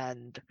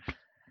 And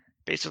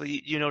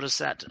basically, you notice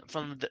that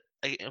from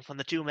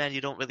the two men,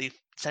 you don't really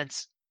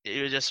sense.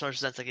 You just sort of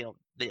sense you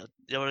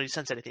don't really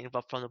sense anything.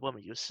 But from the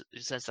woman, you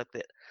sense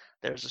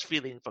there's this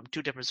feeling from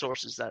two different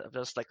sources that of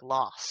just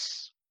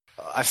loss.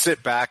 I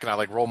sit back and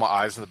I roll my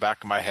eyes in the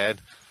back of my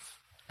head,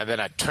 and then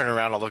I turn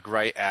around and look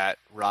right at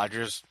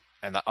Rogers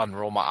and I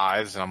unroll my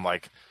eyes, and I'm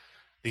like,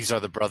 "These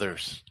are the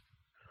brothers,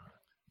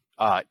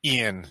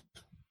 Ian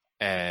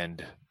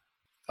and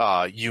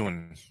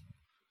Ewan,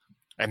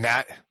 and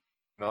that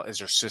is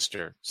her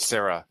sister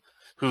Sarah,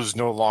 who's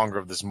no longer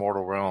of this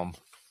mortal realm.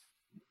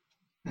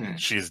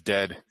 She is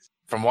dead.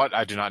 From what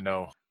I do not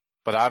know,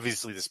 but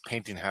obviously this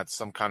painting had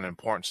some kind of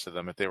importance to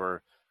them if they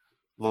were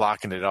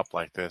locking it up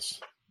like this.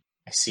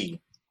 I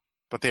see.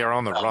 But they are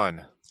on the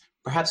run.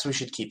 Perhaps we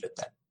should keep it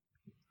then.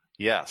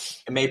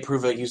 Yes, It may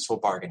prove a useful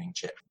bargaining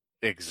chip.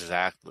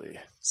 exactly.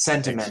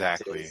 Sentiment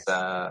is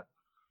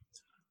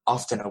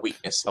often a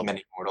weakness of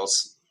many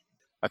mortals.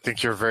 I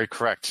think you're very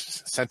correct.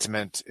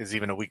 Sentiment is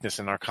even a weakness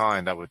in our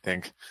kind, I would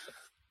think.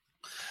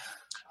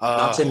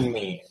 Not in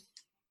me.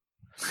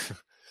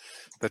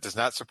 That does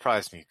not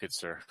surprise me, good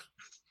sir.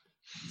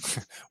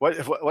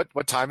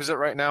 What time is it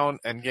right now in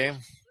Endgame?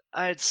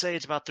 I'd say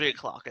it's about 3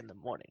 o'clock in the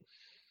morning.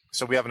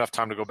 So we have enough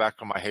time to go back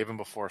to my haven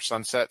before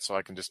sunset, so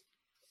I can just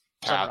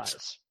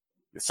pass.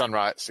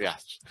 Sunrise, yeah.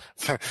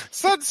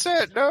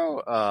 Sunset,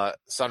 no.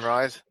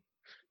 Sunrise.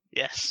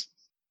 Yes.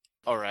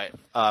 All right.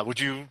 Would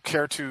you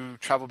care to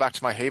travel back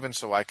to my haven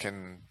so I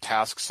can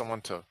task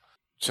someone to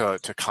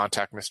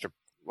contact Mr.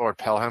 Lord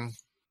Pelham?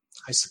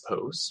 I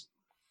suppose.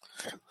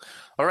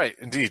 All right,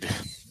 indeed.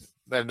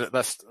 Then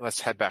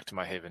let's head back to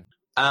my haven.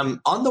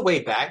 On the way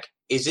back,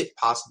 is it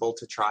possible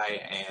to try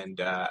and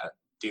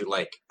do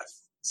like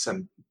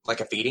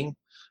a feeding?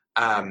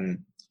 All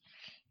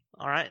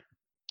right.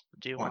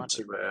 Do you want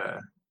to?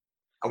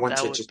 I want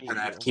That to would just be kind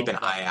of a keep an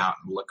little eye out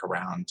and look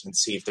around and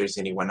see if there's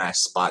anyone I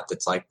spot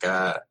that's like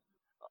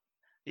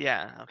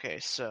Yeah. Okay.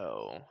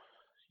 So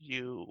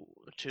you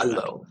two.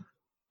 alone.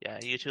 Yeah.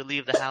 You two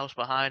leave the house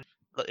behind.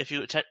 If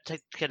you take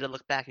care to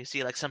look back, you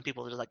see like some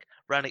people just like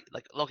running,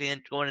 like looking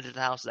in, going into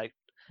the house. Like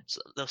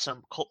there's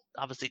some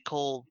obviously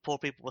cold, poor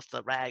people with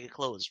the ragged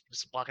clothes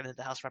just walking into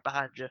the house right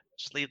behind you.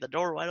 Just leave the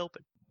door wide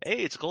open. Hey,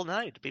 it's a cold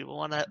night. People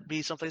want to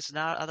be someplace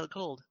not out of the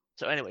cold.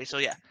 So anyway, so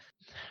yeah.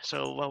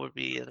 So what would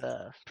be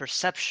the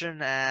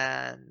perception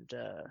and?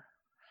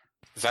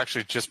 It's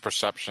actually just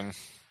perception.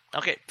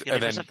 Okay.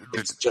 And then perception.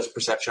 It's just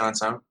perception on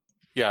its own.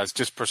 Yeah, it's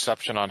just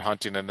perception on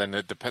hunting, and then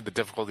the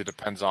difficulty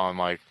depends on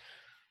like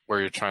where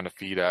you're trying to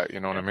feed at. You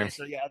know what I mean?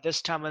 So yeah, at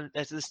this time of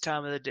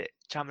the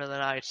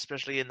night,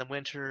 especially in the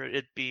winter,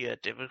 it'd be a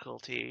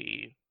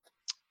difficulty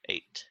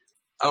 8.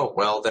 Oh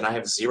well, then I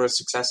have 0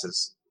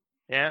 successes.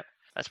 Yeah,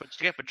 that's what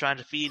you get for trying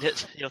to feed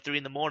it, 3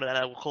 in the morning on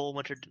a cold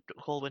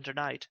winter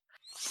night.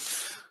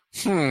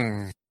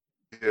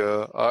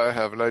 Yeah, I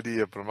have an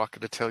idea, but I'm not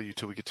going to tell you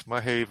till we get to my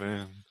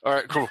haven. All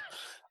right, cool.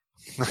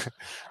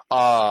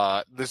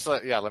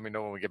 Let me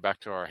know when we get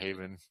back to our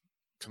haven,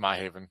 to my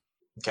haven.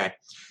 Okay,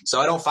 so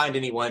I don't find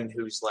anyone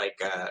who's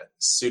like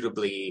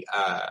suitably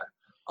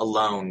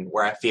alone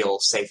where I feel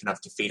safe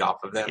enough to feed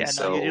off of them. Yeah,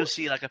 so no, you do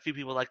see like a few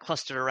people like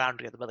clustered around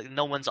together, but like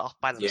no one's off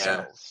by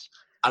themselves.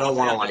 I don't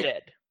want to like.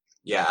 Dead.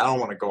 Yeah, I don't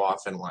want to go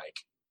off and like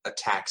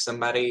attack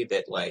somebody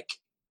that like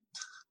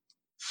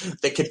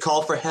that could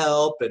call for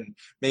help and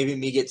maybe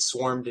me get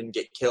swarmed and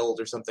get killed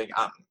or something.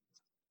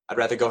 I'd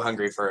rather go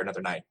hungry for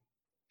another night.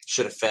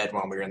 Should have fed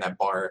while we were in that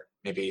bar.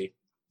 Maybe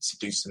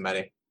seduce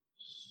somebody.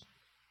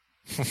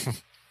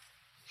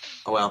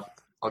 Oh well,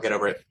 I'll get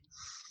over it.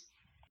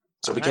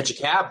 So we catch a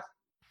cab.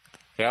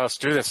 Yeah, let's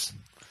do this.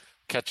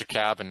 Catch a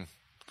cab, and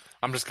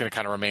I'm just going to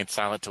kind of remain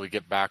silent till we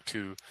get back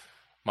to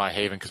my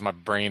haven because my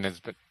brain has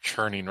been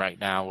churning right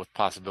now with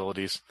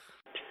possibilities.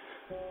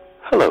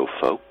 Hello,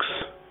 folks.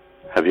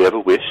 Have you ever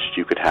wished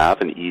you could have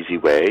an easy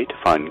way to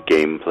find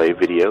gameplay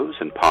videos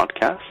and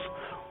podcasts,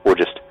 or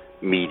just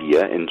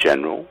media in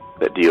general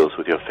that deals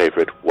with your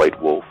favorite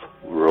White Wolf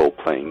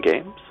role-playing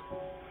games?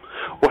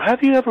 Or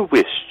have you ever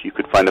wished you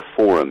could find a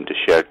forum to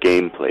share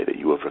gameplay that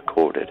you have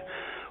recorded,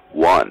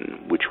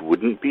 one which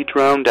wouldn't be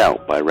drowned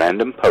out by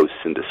random posts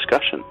and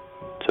discussion,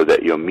 so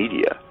that your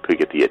media could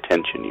get the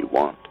attention you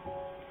want?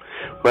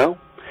 Well,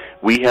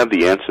 we have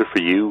the answer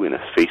for you in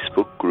a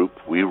Facebook group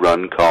we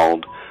run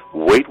called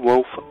White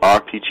Wolf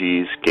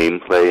RPGs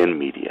Gameplay and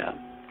Media.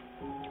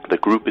 The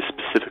group is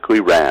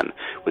specifically ran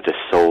with the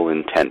sole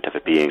intent of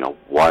it being a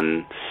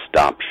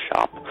one-stop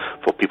shop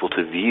for people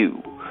to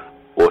view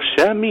or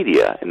share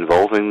media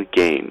involving the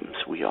games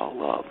we all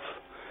love.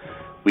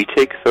 We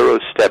take thorough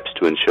steps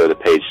to ensure the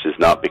page does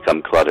not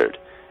become cluttered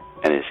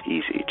and is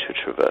easy to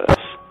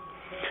traverse.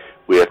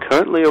 We are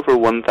currently over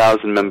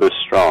 1,000 members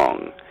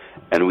strong,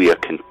 and we are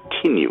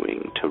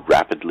continuing to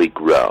rapidly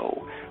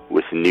grow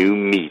with new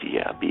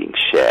media being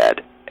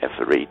shared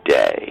every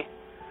day.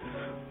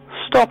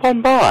 Stop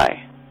on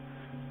by.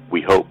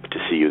 We hope to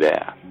see you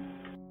there.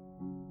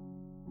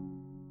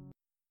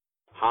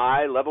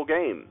 High Level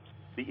Games,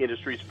 the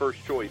industry's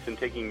first choice in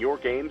taking your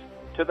games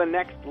to the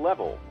next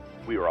level.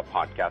 We are a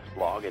podcast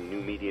blog and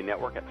new media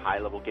network at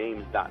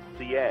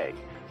highlevelgames.ca.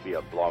 We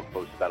have blog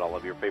posts about all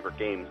of your favorite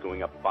games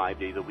going up 5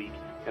 days a week,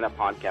 and a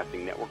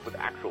podcasting network with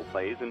actual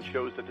plays and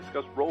shows that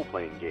discuss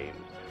role-playing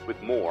games,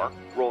 with more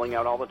rolling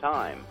out all the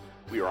time.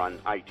 We are on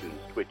iTunes,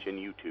 Twitch, and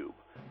YouTube.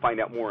 Find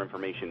out more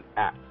information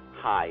at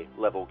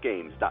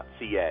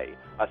highlevelgames.ca,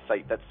 a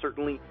site that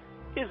certainly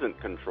isn't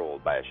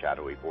controlled by a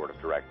shadowy board of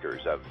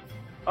directors of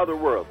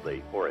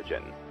otherworldly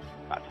origin.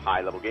 That's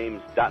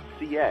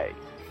highlevelgames.ca.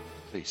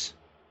 Please,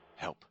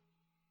 help.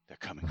 They're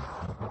coming.